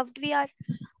explicitly how loved we are.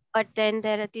 But then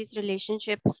there are these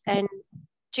relationships and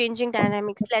changing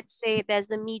dynamics. Let's say there's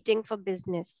a meeting for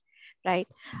business, right?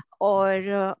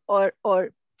 Or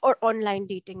online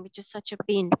dating, which is such a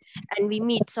pain. And we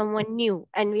meet someone new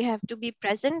and we have to be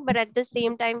present, but at the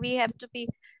same time, we have to be,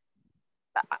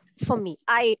 for me,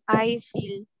 I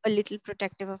feel a little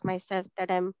protective of myself that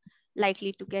I'm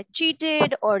likely to get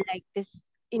cheated, or like this,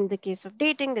 in the case of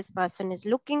dating, this person is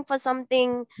looking for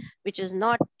something which is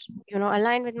not,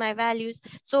 aligned with my values.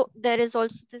 So there is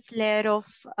also this layer of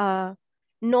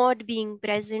not being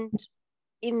present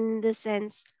in the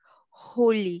sense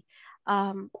wholly.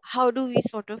 How do we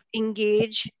sort of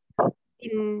engage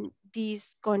in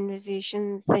these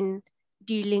conversations and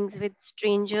dealings with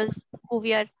strangers who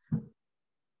we are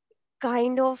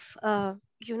kind of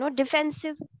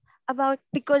defensive about,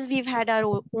 because we've had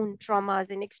our own traumas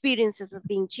and experiences of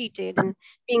being cheated and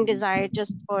being desired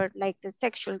just for like the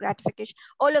sexual gratification.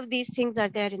 All of these things are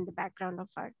there in the background of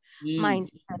our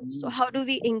minds. So how do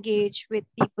we engage with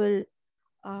people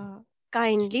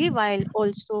kindly while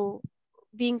also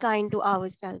being kind to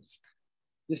ourselves?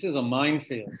 This is a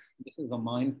minefield. This is a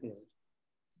minefield.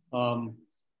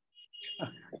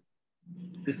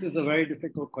 This is a very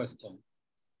difficult question,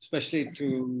 especially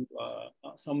to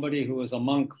somebody who was a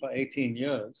monk for 18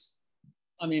 years.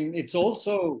 I mean, it's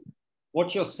also,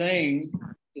 what you're saying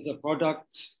is a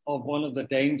product of one of the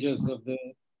dangers of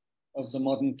the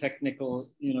modern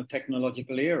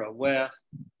technological era, where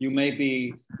you may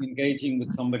be engaging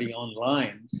with somebody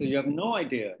online, so you have no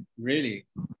idea, really.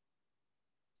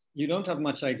 You don't have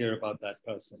much idea about that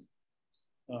person.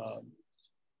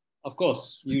 Of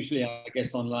course, usually, I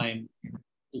guess online,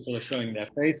 people are showing their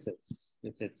faces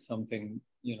if it's something,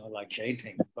 like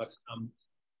dating. But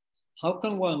how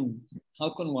can one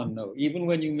know? Even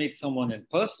when you meet someone in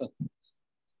person,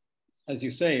 as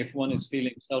you say, if one is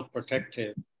feeling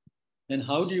self-protective, then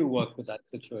how do you work with that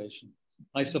situation?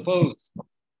 I suppose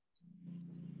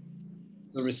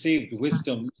the received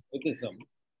wisdom of Buddhism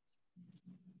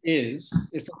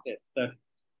isn't it, that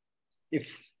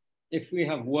if we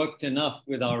have worked enough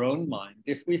with our own mind,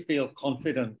 if we feel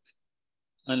confident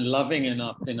and loving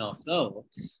enough in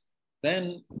ourselves,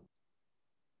 then,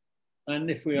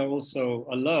 and if we are also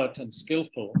alert and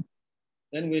skillful,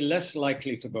 then we're less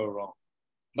likely to go wrong.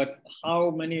 But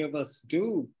how many of us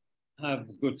do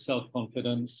have good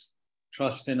self-confidence,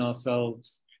 trust in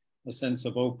ourselves, a sense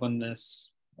of openness?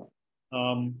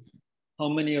 How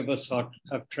many of us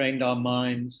have trained our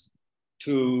minds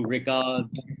to regard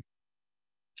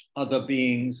other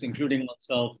beings, including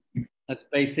ourselves, as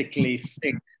basically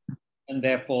sick and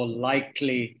therefore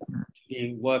likely to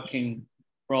be working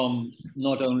from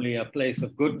not only a place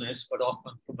of goodness, but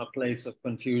often from a place of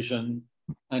confusion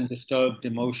and disturbed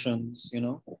emotions,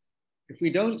 If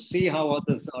we don't see how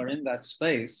others are in that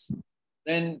space,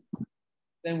 then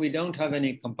we don't have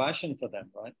any compassion for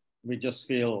them, right? We just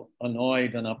feel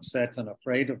annoyed and upset and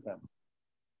afraid of them.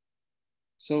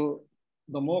 So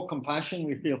the more compassion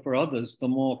we feel for others, the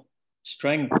more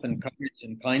strength and courage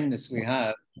and kindness we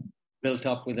have built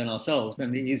up within ourselves,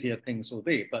 then the easier things will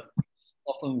be. But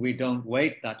often we don't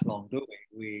wait that long, do we?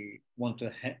 We want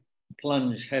to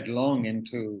plunge headlong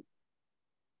into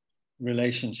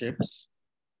relationships,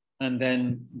 and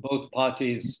then both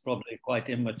parties probably quite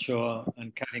immature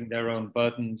and carrying their own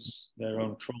burdens, their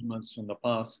own traumas from the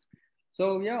past.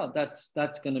 So yeah, that's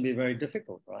going to be very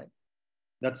difficult, right?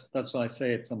 That's why I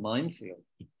say it's a minefield.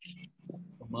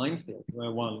 It's a minefield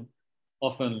where one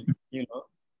often,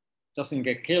 doesn't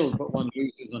get killed, but one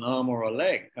loses an arm or a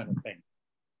leg, kind of thing.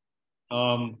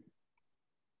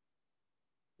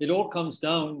 It all comes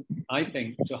down, I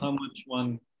think, to how much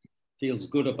one feels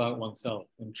good about oneself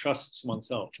and trusts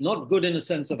oneself. Not good in a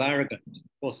sense of arrogance,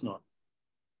 of course not.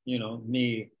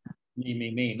 Me,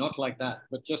 not like that,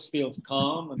 but just feels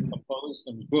calm and composed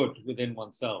and good within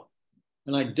oneself.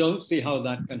 And I don't see how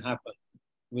that can happen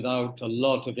without a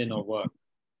lot of inner work,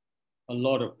 a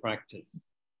lot of practice.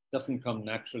 It doesn't come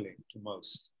naturally to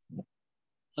most.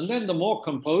 And then the more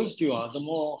composed you are, the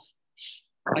more,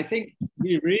 I think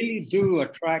we really do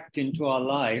attract into our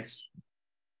life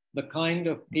the kind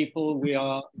of people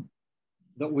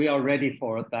that we are ready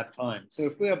for at that time. So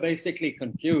if we are basically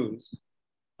confused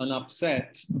and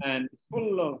upset and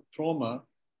full of trauma,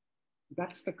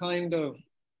 that's the kind of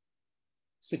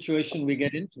situation we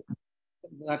get into.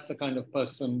 That's the kind of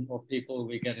person or people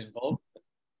we get involved with,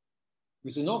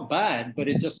 which is not bad, but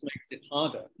it just makes it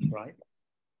harder, right?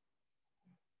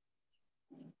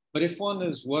 But if one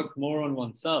has worked more on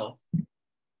oneself,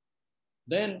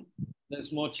 then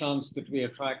there's more chance that we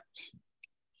attract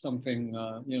something,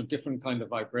 different kind of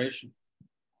vibration.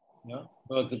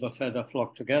 Birds of a feather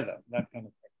flock together, that kind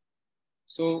of thing.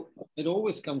 So it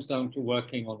always comes down to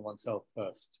working on oneself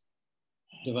first,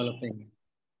 developing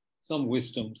some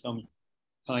wisdom, some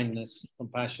kindness,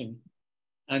 compassion,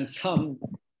 and some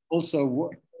also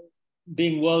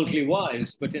being worldly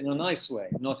wise, but in a nice way,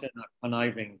 not in a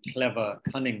conniving, clever,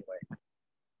 cunning way.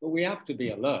 But we have to be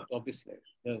alert, obviously.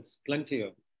 There's plenty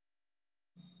of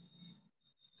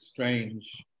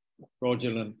strange,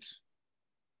 fraudulent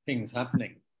things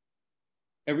happening.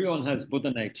 Everyone has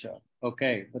Buddha nature,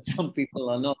 okay, but some people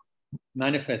are not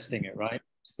manifesting it, right?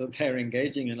 So they're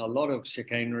engaging in a lot of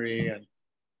chicanery and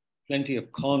plenty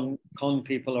of con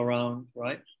people around,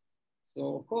 right?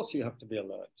 So of course you have to be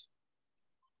alert.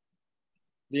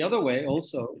 The other way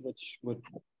also, which would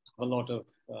have a lot of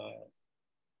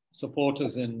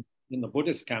supporters in the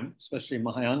Buddhist camp, especially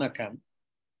Mahayana camp,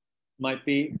 might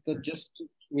be that just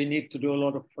we need to do a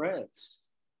lot of prayers.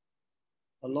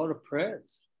 A lot of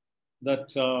prayers that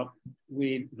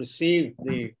we receive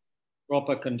the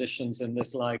proper conditions in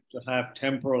this life to have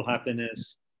temporal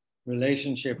happiness,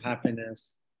 relationship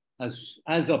happiness,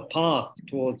 as a path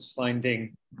towards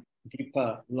finding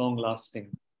deeper, long-lasting,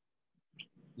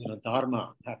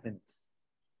 dharma happiness.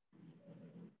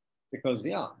 Because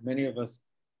many of us,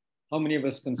 how many of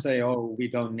us can say, oh, we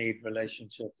don't need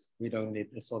relationships, we don't need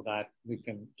this or that, we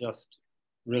can just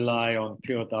rely on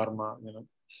pure dharma,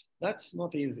 That's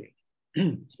not easy.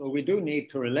 So we do need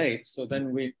to relate, so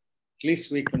then at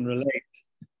least we can relate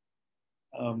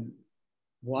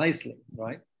wisely,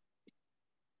 right?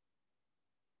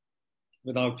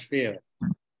 Without fear.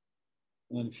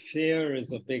 And fear is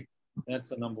that's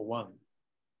the number one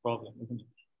problem, isn't it?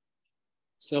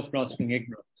 Self-grasping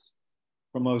ignorance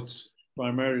promotes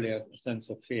primarily a sense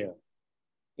of fear,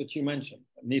 which you mentioned,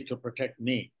 a need to protect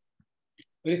me.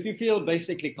 But if you feel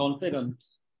basically confident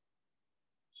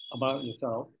about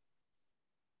yourself,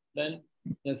 then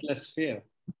there's less fear.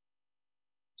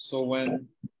 So when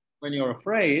you're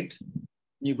afraid,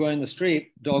 you go in the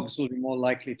street, dogs will be more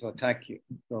likely to attack you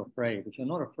if you're afraid. If you're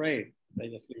not afraid, they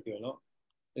just leave you alone.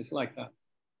 It's like that.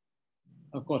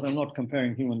 Of course, I'm not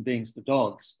comparing human beings to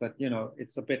dogs, but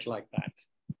it's a bit like that.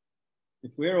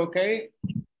 If we're okay,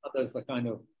 others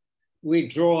are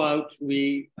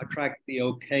we attract the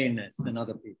okayness in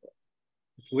other people.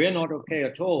 If we're not okay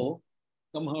at all,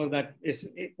 somehow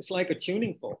it's like a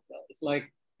tuning fork. It's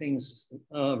like things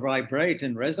vibrate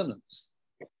in resonance.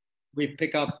 We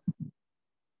pick up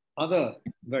other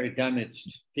very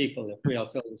damaged people if we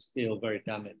ourselves feel very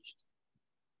damaged.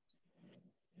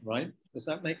 Right? Does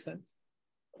that make sense?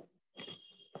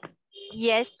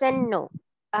 Yes and no.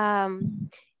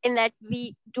 In that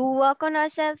we do work on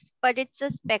ourselves, but it's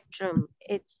a spectrum.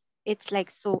 It's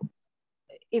like, so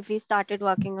if we started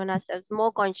working on ourselves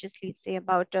more consciously, say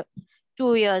about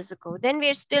 2 years ago, then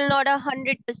we're still not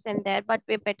 100% there, but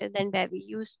we're better than where we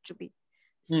used to be.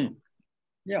 So,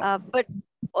 but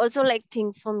also like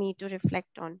things for me to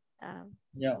reflect on.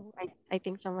 So I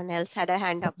think someone else had a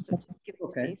hand up, so just give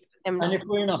space to them now. And if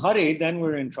we're in a hurry, then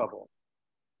we're in trouble,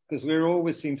 because we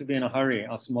always seem to be in a hurry,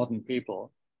 us modern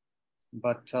people.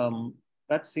 But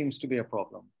that seems to be a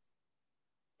problem.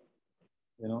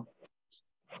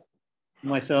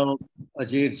 Myself,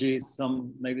 Ajirji,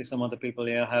 maybe some other people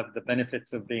here have the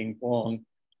benefits of being born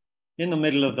in the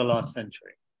middle of the last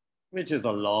century, which is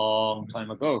a long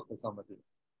time ago for some of you.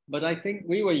 But I think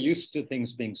we were used to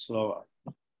things being slower.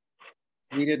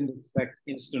 We didn't expect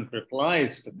instant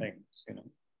replies to things,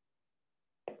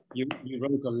 You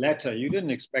wrote a letter, you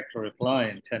didn't expect a reply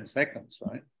in 10 seconds,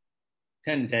 right?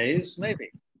 10 days,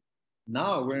 maybe.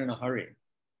 Now we're in a hurry.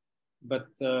 But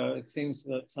it seems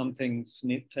that some things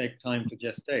take time to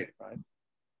gestate, right?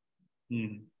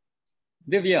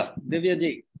 Divya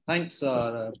ji, thanks,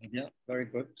 Divya. Very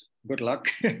good. Good luck.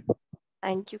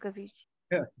 Thank you, Kabir.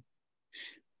 Yeah.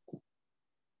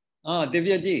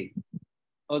 Divya ji.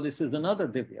 Oh, this is another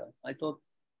Divya. I thought,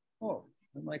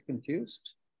 am I confused?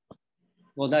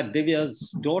 Was that Divya's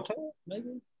daughter,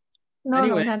 maybe? No,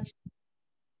 anyway, no, that's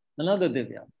another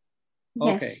Divya.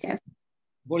 Okay. Yes.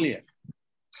 Boliye.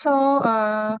 So,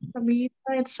 Kabir,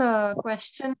 it's a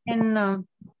question in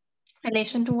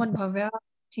relation to what Bhavya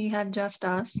ji had just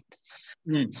asked.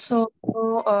 So,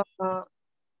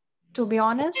 to be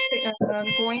honest,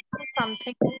 going through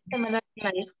something similar in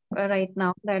life right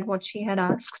now, that what she had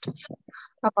asked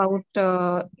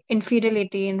about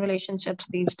infidelity in relationships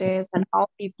these days and how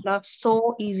people are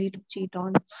so easy to cheat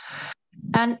on.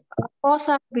 And of course,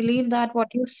 I believe that what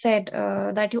you said,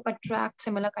 that you attract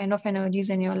similar kind of energies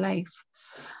in your life.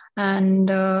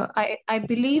 And I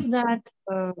believe that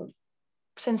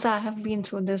since I have been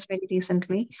through this very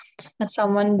recently, that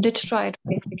someone did try to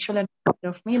take sexual advantage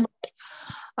of me,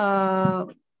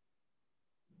 but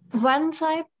once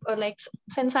I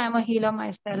since I'm a healer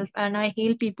myself and I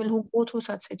heal people who go through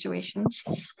such situations,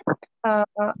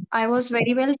 I was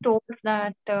very well told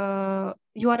that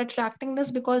you are attracting this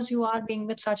because you are being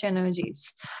with such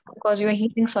energies, because you are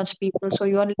healing such people. So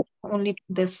you are only to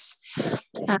this,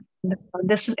 and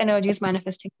this energy is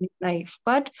manifesting in life.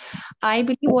 But I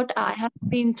believe what I have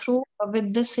been through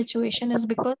with this situation is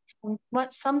because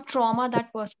some trauma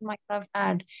that person might have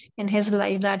had in his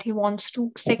life, that he wants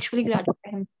to sexually gratify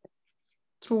him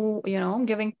through,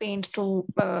 giving pain to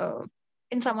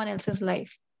in someone else's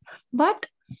life. But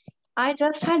I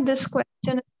just had this question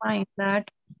in mind, that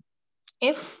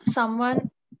if someone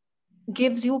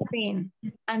gives you pain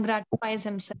and gratifies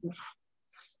himself,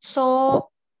 so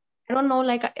I don't know,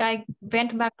 like I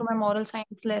went back to my moral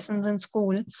science lessons in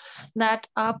school that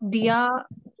आप दिया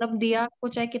मतलब दिया को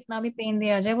चाहे कितना भी pen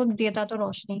दिया जाए वो देता तो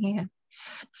रोशनी ही है.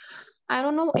 I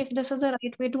don't know if this is the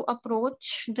right way to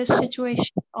approach this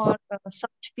situation or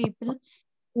such people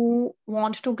who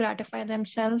want to gratify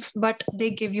themselves but they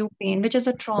give you pain, which is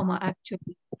a trauma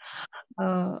actually.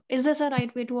 Is this a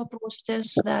right way to approach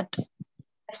this? That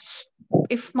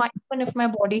even if my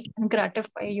body can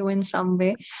gratify you in some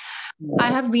way,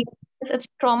 I have been, it's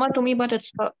trauma to me, but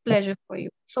it's a pleasure for you.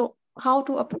 So how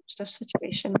to approach this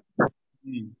situation?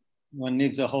 One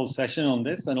needs a whole session on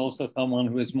this, and also someone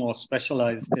who is more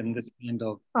specialized in this kind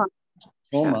of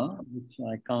trauma, which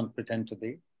I can't pretend to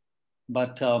be.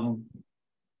 But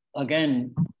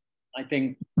again, I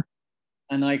think,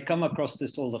 and I come across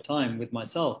this all the time with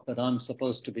myself, that I'm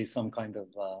supposed to be some kind of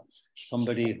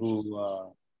somebody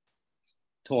who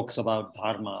talks about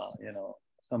dharma. You know,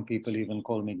 some people even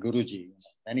call me Guruji.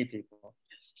 Many people.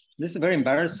 This is very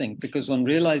embarrassing because one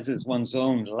realizes one's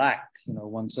own lack. You know,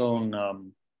 one's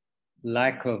own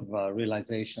lack of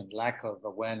realization, lack of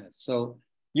awareness. So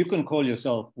you can call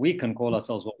yourself, we can call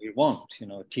ourselves what we want, you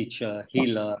know, teacher,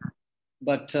 healer.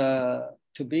 But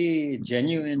to be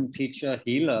genuine teacher,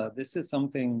 healer, this is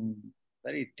something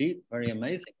very deep, very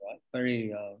amazing, right?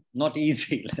 Very not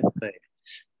easy, let's say.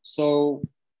 So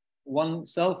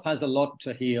oneself has a lot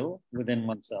to heal within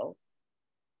oneself.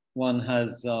 One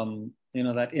has, you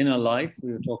know, that inner life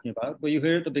we were talking about. Were you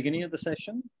here at the beginning of the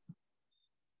session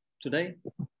today?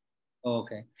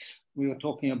 Okay. We were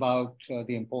talking about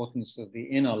the importance of the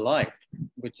inner life,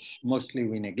 which mostly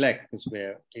we neglect because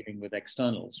we're dealing with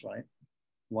externals, right?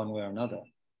 One way or another.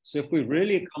 So if we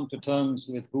really come to terms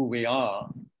with who we are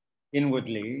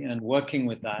inwardly and working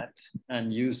with that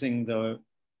and using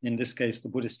in this case, the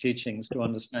Buddhist teachings to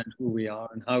understand who we are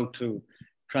and how to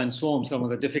transform some of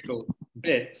the difficult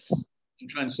bits. And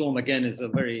transform, again, is a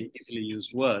very easily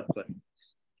used word, but,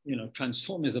 you know,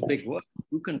 transform is a big word.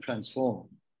 Who can transform?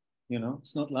 You know,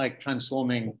 it's not like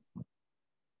transforming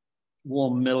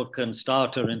warm milk and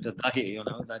starter into dahi, you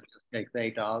know, that just takes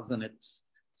 8 hours and it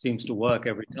seems to work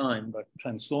every time. But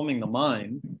transforming the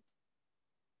mind,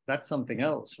 that's something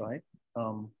else, right?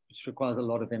 Which requires a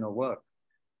lot of inner work.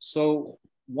 So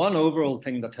one overall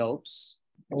thing that helps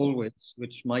always,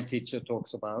 which my teacher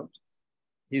talks about,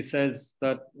 he says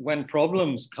that when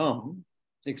problems come,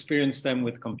 experience them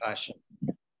with compassion.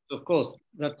 So of course,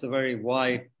 that's a very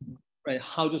wide. Right?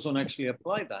 How does one actually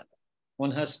apply that?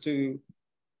 One has to,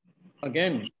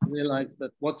 again, realize that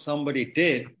what somebody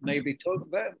did maybe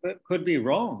could be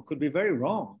wrong, could be very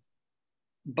wrong.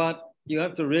 But you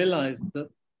have to realize that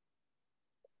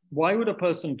why would a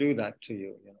person do that to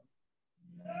you? You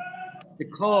know?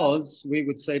 Because we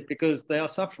would say because they are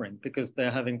suffering, because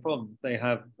they're having problems, they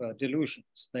have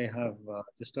delusions, they have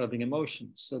disturbing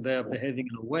emotions. So they're behaving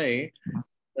in a way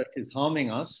that is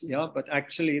harming us, yeah, but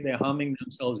actually they're harming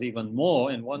themselves even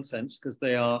more in one sense because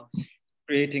they are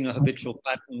creating a habitual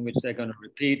pattern which they're going to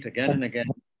repeat again and again.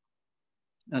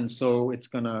 And so it's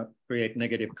going to create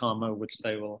negative karma, which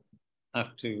they will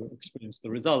have to experience the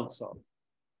results of,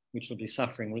 which will be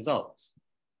suffering results.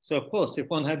 So of course, if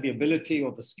one had the ability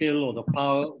or the skill or the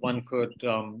power, one could,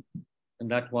 and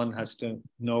that one has to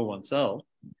know oneself,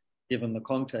 given the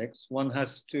context, one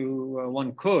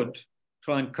could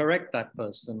try and correct that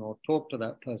person or talk to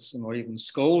that person or even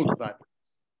scold that person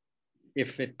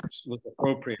if it was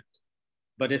appropriate.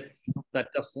 But if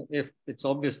it's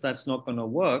obvious that's not going to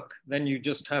work, then you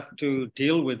just have to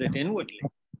deal with it inwardly.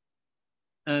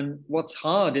 And what's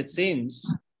hard, it seems,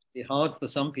 hard for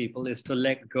some people is to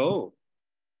let go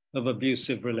of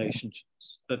abusive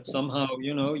relationships. That somehow,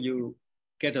 you know, you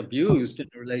get abused in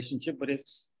a relationship, but it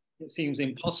seems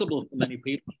impossible for many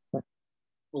people, for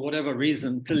whatever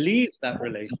reason, to leave that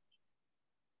relationship.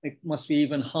 It must be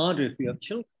even harder if you have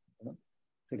children, you know,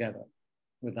 together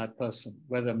with that person,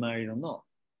 whether married or not.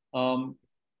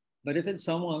 But if it's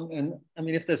someone, and I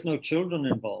mean, if there's no children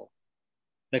involved,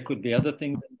 there could be other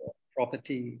things involved,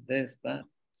 property, this, that.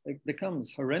 It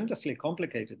becomes horrendously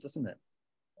complicated, doesn't it?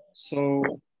 So,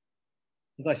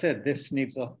 as I said, this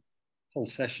needs a whole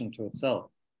session to itself.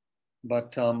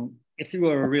 But if you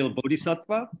are a real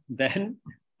bodhisattva, then,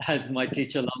 as my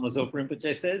teacher Lama Zopa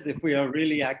Rinpoche says, if we are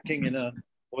really acting in a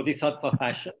bodhisattva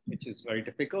fashion, which is very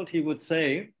difficult, he would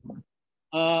say,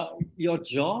 your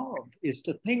job is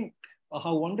to think, oh,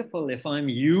 how wonderful if I'm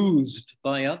used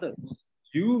by others,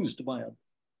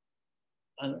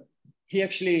 And he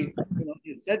actually, you know,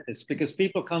 he said this because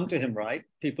people come to him, right?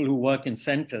 People who work in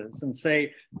centers and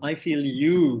say, I feel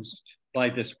used by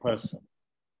this person.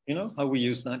 You know how we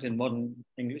use that in modern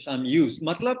English? I'm used.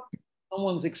 Matlab,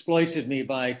 someone's exploited me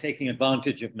by taking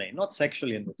advantage of me, not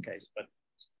sexually in this case, but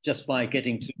just by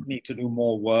getting me to do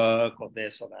more work or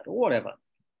this or that or whatever.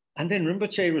 And then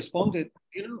Rinpoche responded,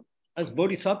 you know, as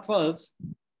bodhisattvas,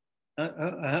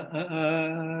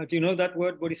 do you know that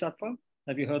word, bodhisattva?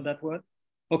 Have you heard that word?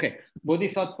 Okay,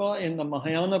 bodhisattva in the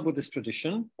Mahayana Buddhist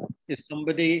tradition is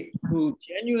somebody who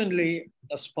genuinely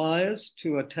aspires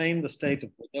to attain the state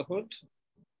of Buddhahood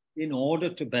in order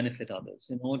to benefit others,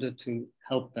 in order to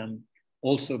help them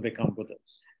also become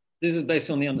Buddhas. This is based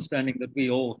on the understanding that we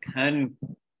all can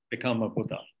become a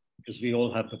Buddha because we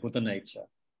all have the Buddha nature.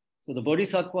 So the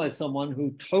bodhisattva is someone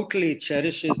who totally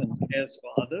cherishes and cares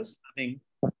for others, having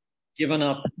given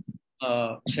up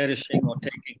cherishing or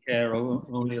taking care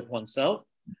only of oneself,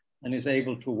 and is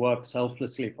able to work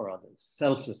selflessly for others,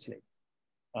 selflessly,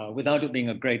 without it being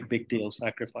a great big deal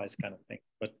sacrifice kind of thing.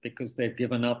 But because they've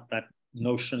given up that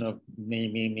notion of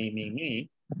me,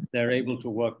 they're able to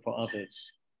work for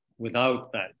others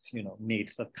without that, you know, need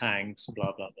for thanks,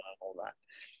 blah, blah, blah, all that.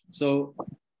 So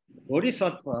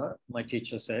bodhisattva, my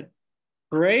teacher said,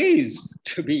 prays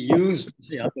to be used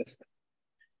by others.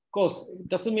 Of course, it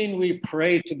doesn't mean we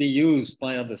pray to be used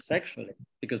by others sexually,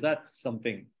 because that's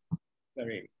something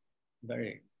very,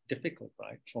 very difficult,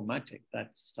 right? Traumatic.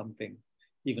 That's something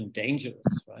even dangerous,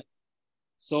 right?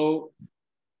 So,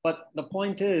 but the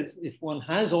point is, if one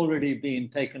has already been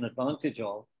taken advantage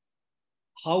of,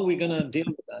 how are we going to deal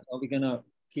with that? Are we going to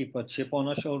keep a chip on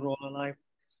our shoulder all our life?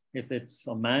 If it's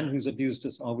a man who's abused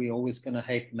us, are we always going to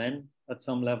hate men at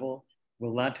some level?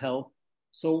 Will that help?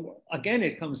 So again,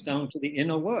 it comes down to the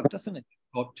inner work, doesn't it?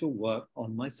 I've got to work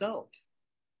on myself,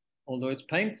 although it's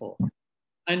painful.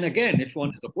 And again, if one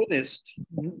is a Buddhist,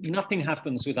 nothing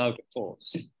happens without a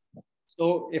cause.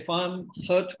 So if I'm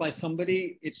hurt by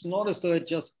somebody, it's not as though it's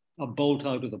just a bolt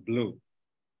out of the blue.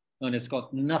 And it's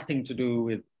got nothing to do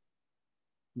with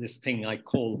this thing I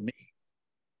call me.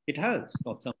 It has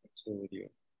got something to do with you.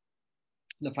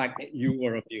 The fact that you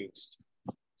were abused.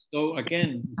 So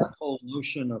again, that whole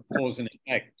notion of cause and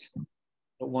effect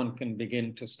that one can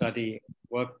begin to study and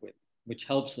work with, which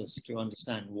helps us to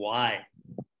understand why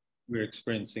we're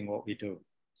experiencing what we do.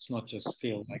 It's not just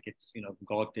feel like it's, you know,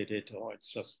 God did it, or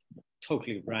it's just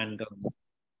totally random,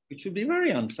 which would be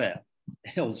very unfair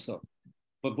also.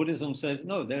 But Buddhism says,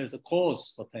 no, there's a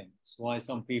cause for things. Why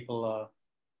some people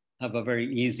have a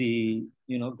very easy,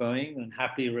 you know, going and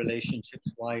happy relationships,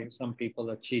 why some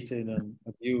people are cheated and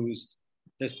abused.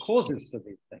 There's causes to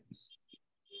these things,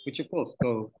 which of course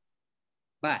go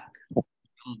back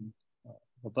on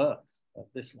the birth of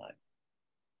this life.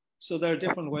 So there are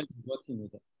different ways of working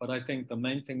with it. But I think the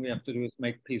main thing we have to do is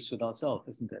make peace with ourselves,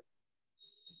 isn't it?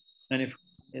 And if,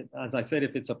 as I said,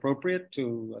 if it's appropriate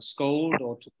to scold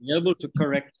or to be able to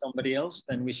correct somebody else,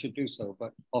 then we should do so.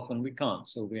 But often we can't,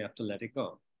 so we have to let it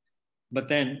go. But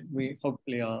then we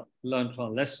hopefully learn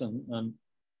our lesson and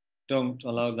don't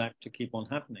allow that to keep on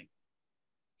happening.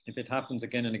 If it happens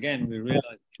again and again, we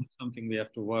realize it's something we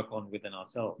have to work on within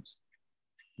ourselves.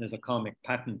 There's a karmic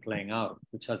pattern playing out,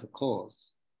 which has a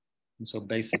cause. And so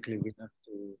basically we have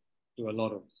to do a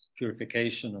lot of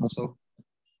purification and so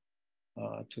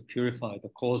to purify the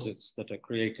causes that are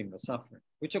creating the suffering,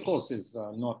 which of course is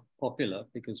not popular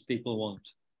because people want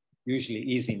usually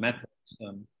easy methods.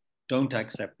 Don't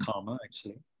accept karma,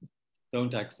 actually.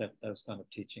 Don't accept those kind of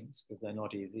teachings because they're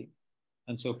not easy.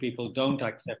 And so people don't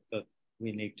accept that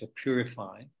we need to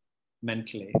purify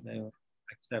mentally. They don't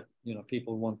accept, you know,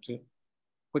 people want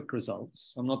quick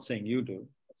results. I'm not saying you do,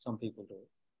 but some people do.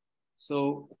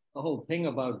 So the whole thing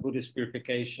about Buddhist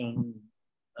purification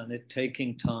and it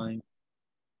taking time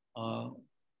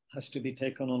has to be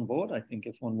taken on board, I think,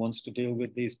 if one wants to deal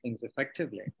with these things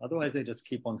effectively. Otherwise, they just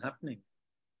keep on happening,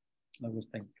 I would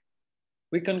think.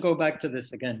 We can go back to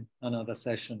this again, another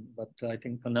session, but I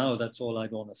think for now, that's all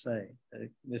I'd want to say.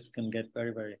 This can get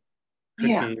very, very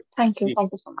tricky. Yeah, thank you.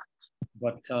 Thank you so much.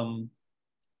 But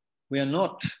we are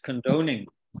not condoning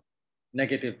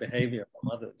negative behavior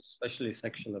from others, especially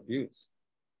sexual abuse.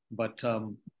 But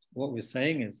what we're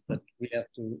saying is that we have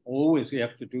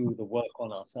to do the work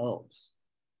on ourselves.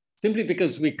 Simply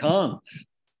because we can't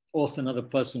force another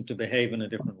person to behave in a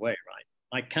different way, right?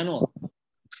 I cannot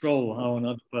control how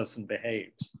another person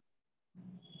behaves,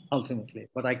 ultimately.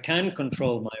 But I can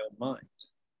control my own mind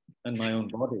and my own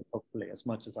body, hopefully, as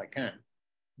much as I can.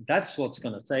 That's what's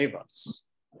going to save us.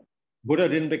 Buddha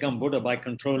didn't become Buddha by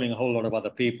controlling a whole lot of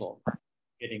other people,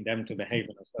 getting them to behave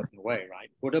in a certain way, right?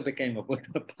 Buddha became a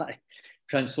Buddha by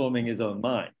transforming his own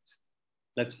mind.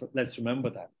 Let's remember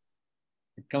that.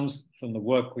 It comes from the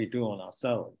work we do on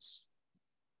ourselves,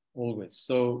 always.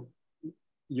 So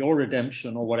your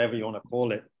redemption, or whatever you want to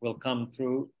call it, will come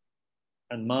through,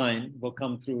 and mine will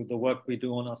come through the work we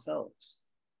do on ourselves.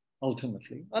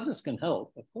 Ultimately, others can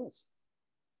help, of course.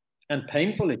 And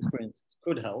painful experiences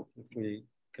could help if we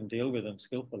can deal with them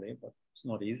skillfully, but it's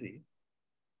not easy.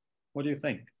 What do you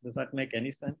think? Does that make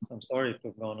any sense? I'm sorry to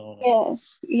have gone on.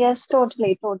 Yes,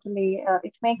 totally.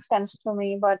 It makes sense to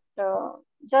me, but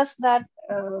just that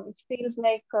it feels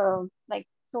like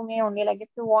to me only, like if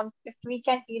we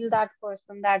can heal that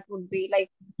person, that would be like,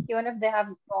 even if they have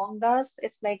wronged us,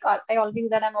 it's like I always feel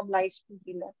that I'm obliged to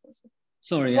heal that person.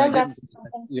 Sorry, I didn't.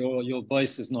 Your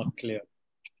voice is not clear,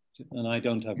 and I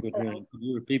don't have good hearing. Could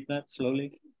you repeat that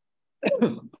slowly?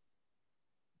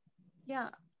 Yeah,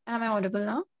 am I audible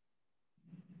now?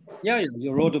 Yeah,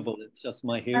 you're audible. It's just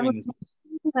my hearing is.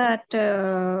 That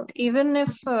even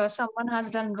if someone has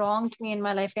done wrong to me in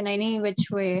my life in any which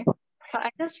way, I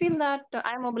just feel that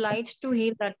I'm obliged to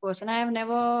heal that person. I have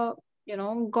never,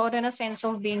 gotten a sense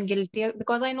of being guilty,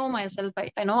 because I know myself. I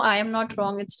know I am not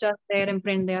wrong. It's just their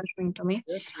imprint they are showing to me.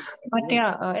 But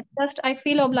yeah, it's just I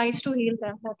feel obliged to heal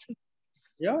them. That's it.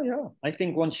 Yeah. I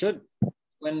think one should,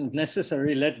 when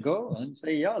necessary, let go and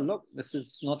say, yeah, look, this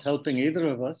is not helping either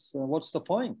of us. So what's the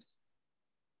point?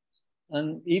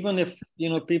 And even if,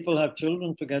 people have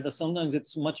children together, sometimes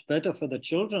it's much better for the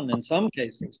children in some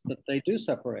cases that they do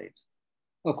separate.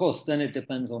 Of course, then it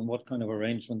depends on what kind of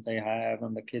arrangement they have,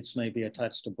 and the kids may be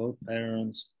attached to both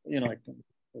parents, it can be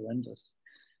horrendous.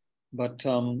 But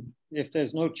if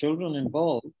there's no children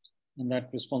involved in that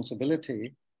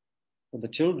responsibility for the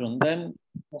children, then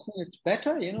I think it's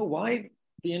better. Why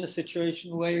be in a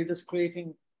situation where you're just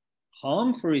creating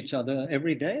harm for each other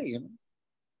every day,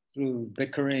 through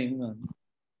bickering and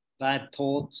bad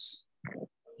thoughts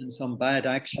and some bad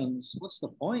actions? What's the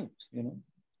point?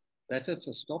 Better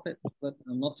to stop it. But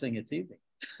I'm not saying it's easy.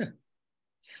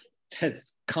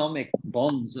 That's karmic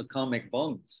bonds are karmic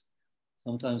bonds.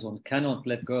 Sometimes one cannot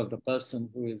let go of the person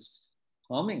who is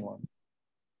harming one.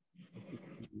 It's the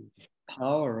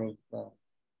power of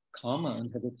karma and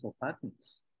habitual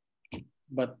patterns.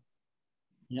 But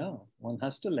yeah, one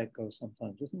has to let go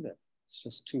sometimes, isn't it? It's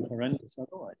just too horrendous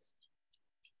otherwise.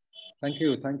 Thank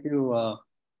you,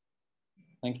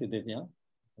 Divya.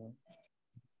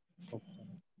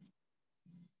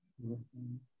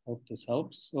 Hope this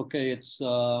helps. Okay, it's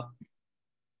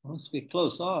must be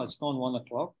close. It's gone 1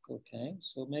 o'clock. Okay,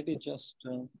 so maybe just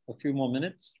a few more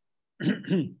minutes.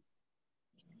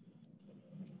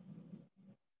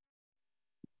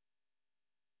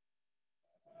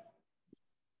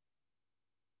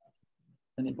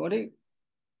 Anybody?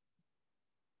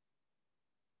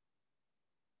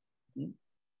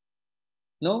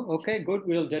 No? Okay, good.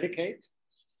 We'll dedicate.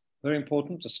 Very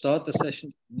important to start the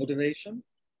session with motivation.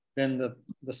 Then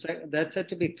that's said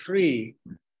to be three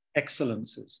excellent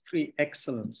things.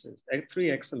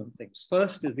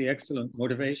 First is the excellent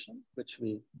motivation, which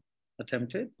we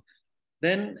attempted.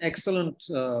 Then excellent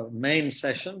main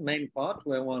part,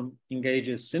 where one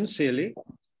engages sincerely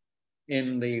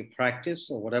in the practice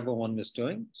or whatever one was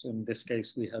doing. So in this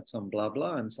case, we had some blah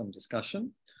blah and some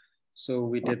discussion. So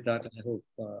we did that. I hope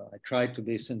I tried to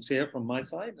be sincere from my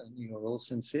side, and you're all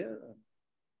sincere,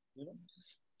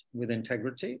 with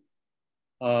integrity,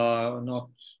 not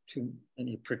too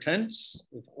any pretense,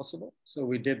 if possible. So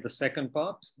we did the second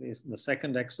part, the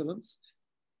second excellence.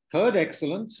 Third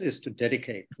excellence is to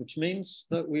dedicate, which means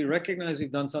that we recognize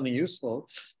we've done something useful.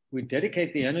 We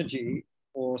dedicate the energy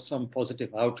for some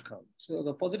positive outcome. So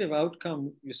the positive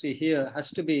outcome you see here has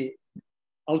to be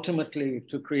ultimately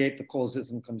to create the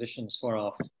causes and conditions for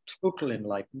our total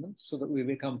enlightenment, so that we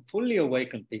become fully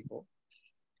awakened people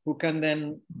who can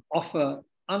then offer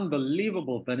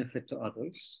unbelievable benefit to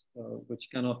others, which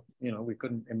cannot, we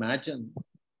couldn't imagine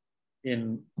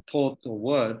in thought or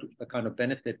word the kind of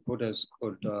benefit Buddhas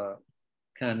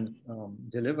can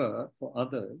deliver for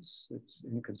others. It's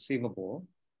inconceivable,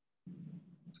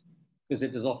 because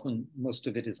it is often, most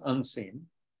of it is unseen.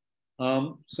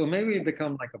 So may we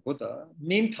become like a Buddha.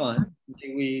 Meantime,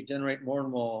 may we generate more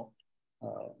and more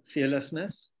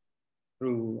fearlessness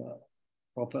through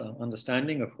proper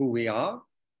understanding of who we are,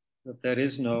 that there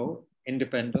is no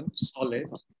independent, solid,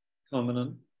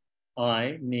 permanent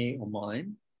I, me, or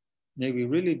mine. May we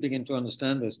really begin to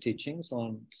understand those teachings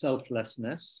on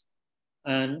selflessness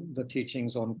and the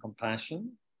teachings on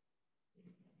compassion,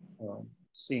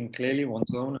 seeing clearly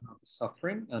one's own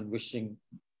suffering and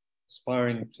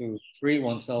aspiring to free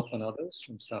oneself and others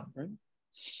from suffering,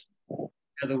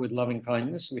 together with loving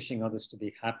kindness, wishing others to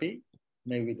be happy.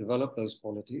 May we develop those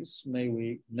qualities. May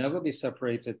we never be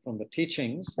separated from the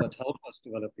teachings that help us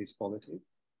develop these qualities.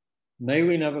 May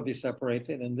we never be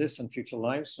separated in this and future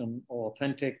lives from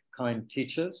authentic, kind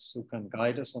teachers who can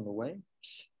guide us on the way.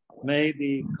 May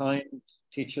the kind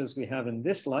teachers we have in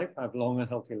this life have long and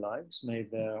healthy lives. May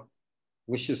their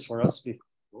wishes for us be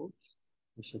fulfilled.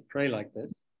 We should pray like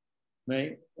this.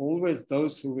 May always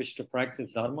those who wish to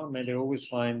practice Dharma, may they always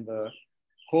find the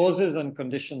causes and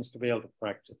conditions to be able to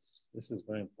practice. This is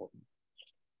very important.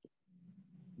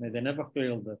 May they never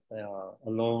feel that they are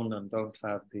alone and don't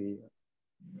have the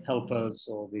helpers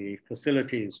or the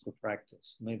facilities to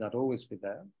practice. May that always be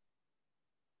there.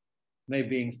 May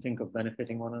beings think of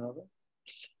benefiting one another.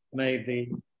 May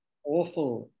the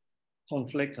awful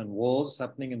conflict and wars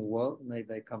happening in the world, may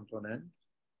they come to an end.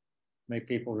 May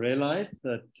people realize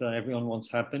that everyone wants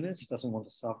happiness, doesn't want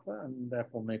to suffer, and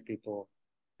therefore may people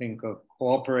think of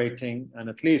cooperating and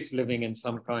at least living in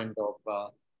some kind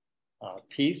of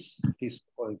peaceful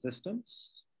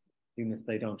coexistence, even if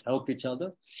they don't help each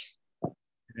other,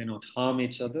 they not harm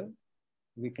each other.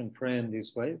 We can pray in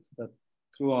these ways that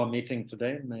through our meeting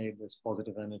today, may this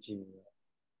positive energy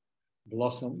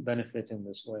blossom, benefit in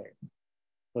this way,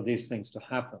 for these things to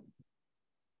happen.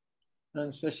 And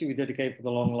especially we dedicate for the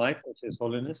long life, which is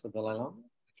holiness, the Dalai Lama,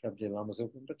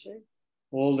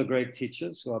 all the great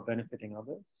teachers who are benefiting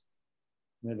others.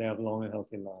 May they have long and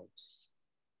healthy lives.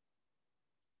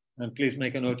 And please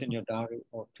make a note in your diary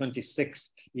of 26th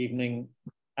evening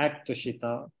at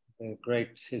Tushita, the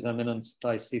great His Eminence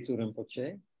Tai Situ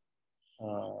Rinpoche.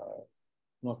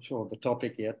 Not sure of the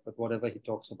topic yet, but whatever he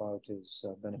talks about is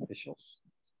beneficial.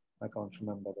 I can't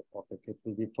remember the topic. It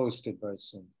will be posted very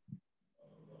soon.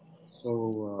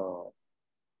 So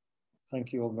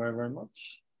thank you all very, very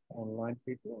much, online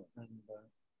people, and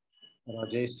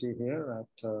Rajeshji here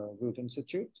at Root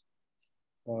Institute.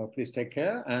 Please take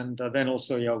care. And then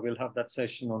also, yeah, we'll have that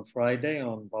session on Friday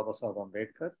on Baba Sahib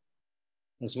Ambedkar,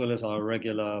 as well as our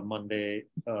regular Monday,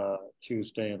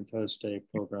 Tuesday, and Thursday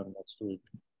program next week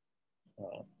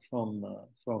from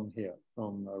here,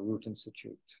 from Root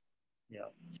Institute. Yeah.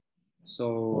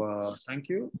 So thank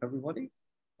you, everybody,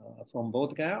 from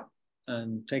both Gaya,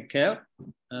 and take care.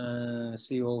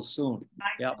 See you all soon.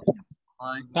 Yeah.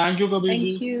 Bye. Thank you, Kabir.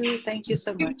 Thank you. Thank you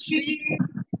so much.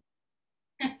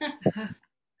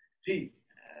 See,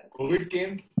 COVID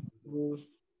came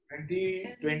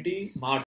 2020 March.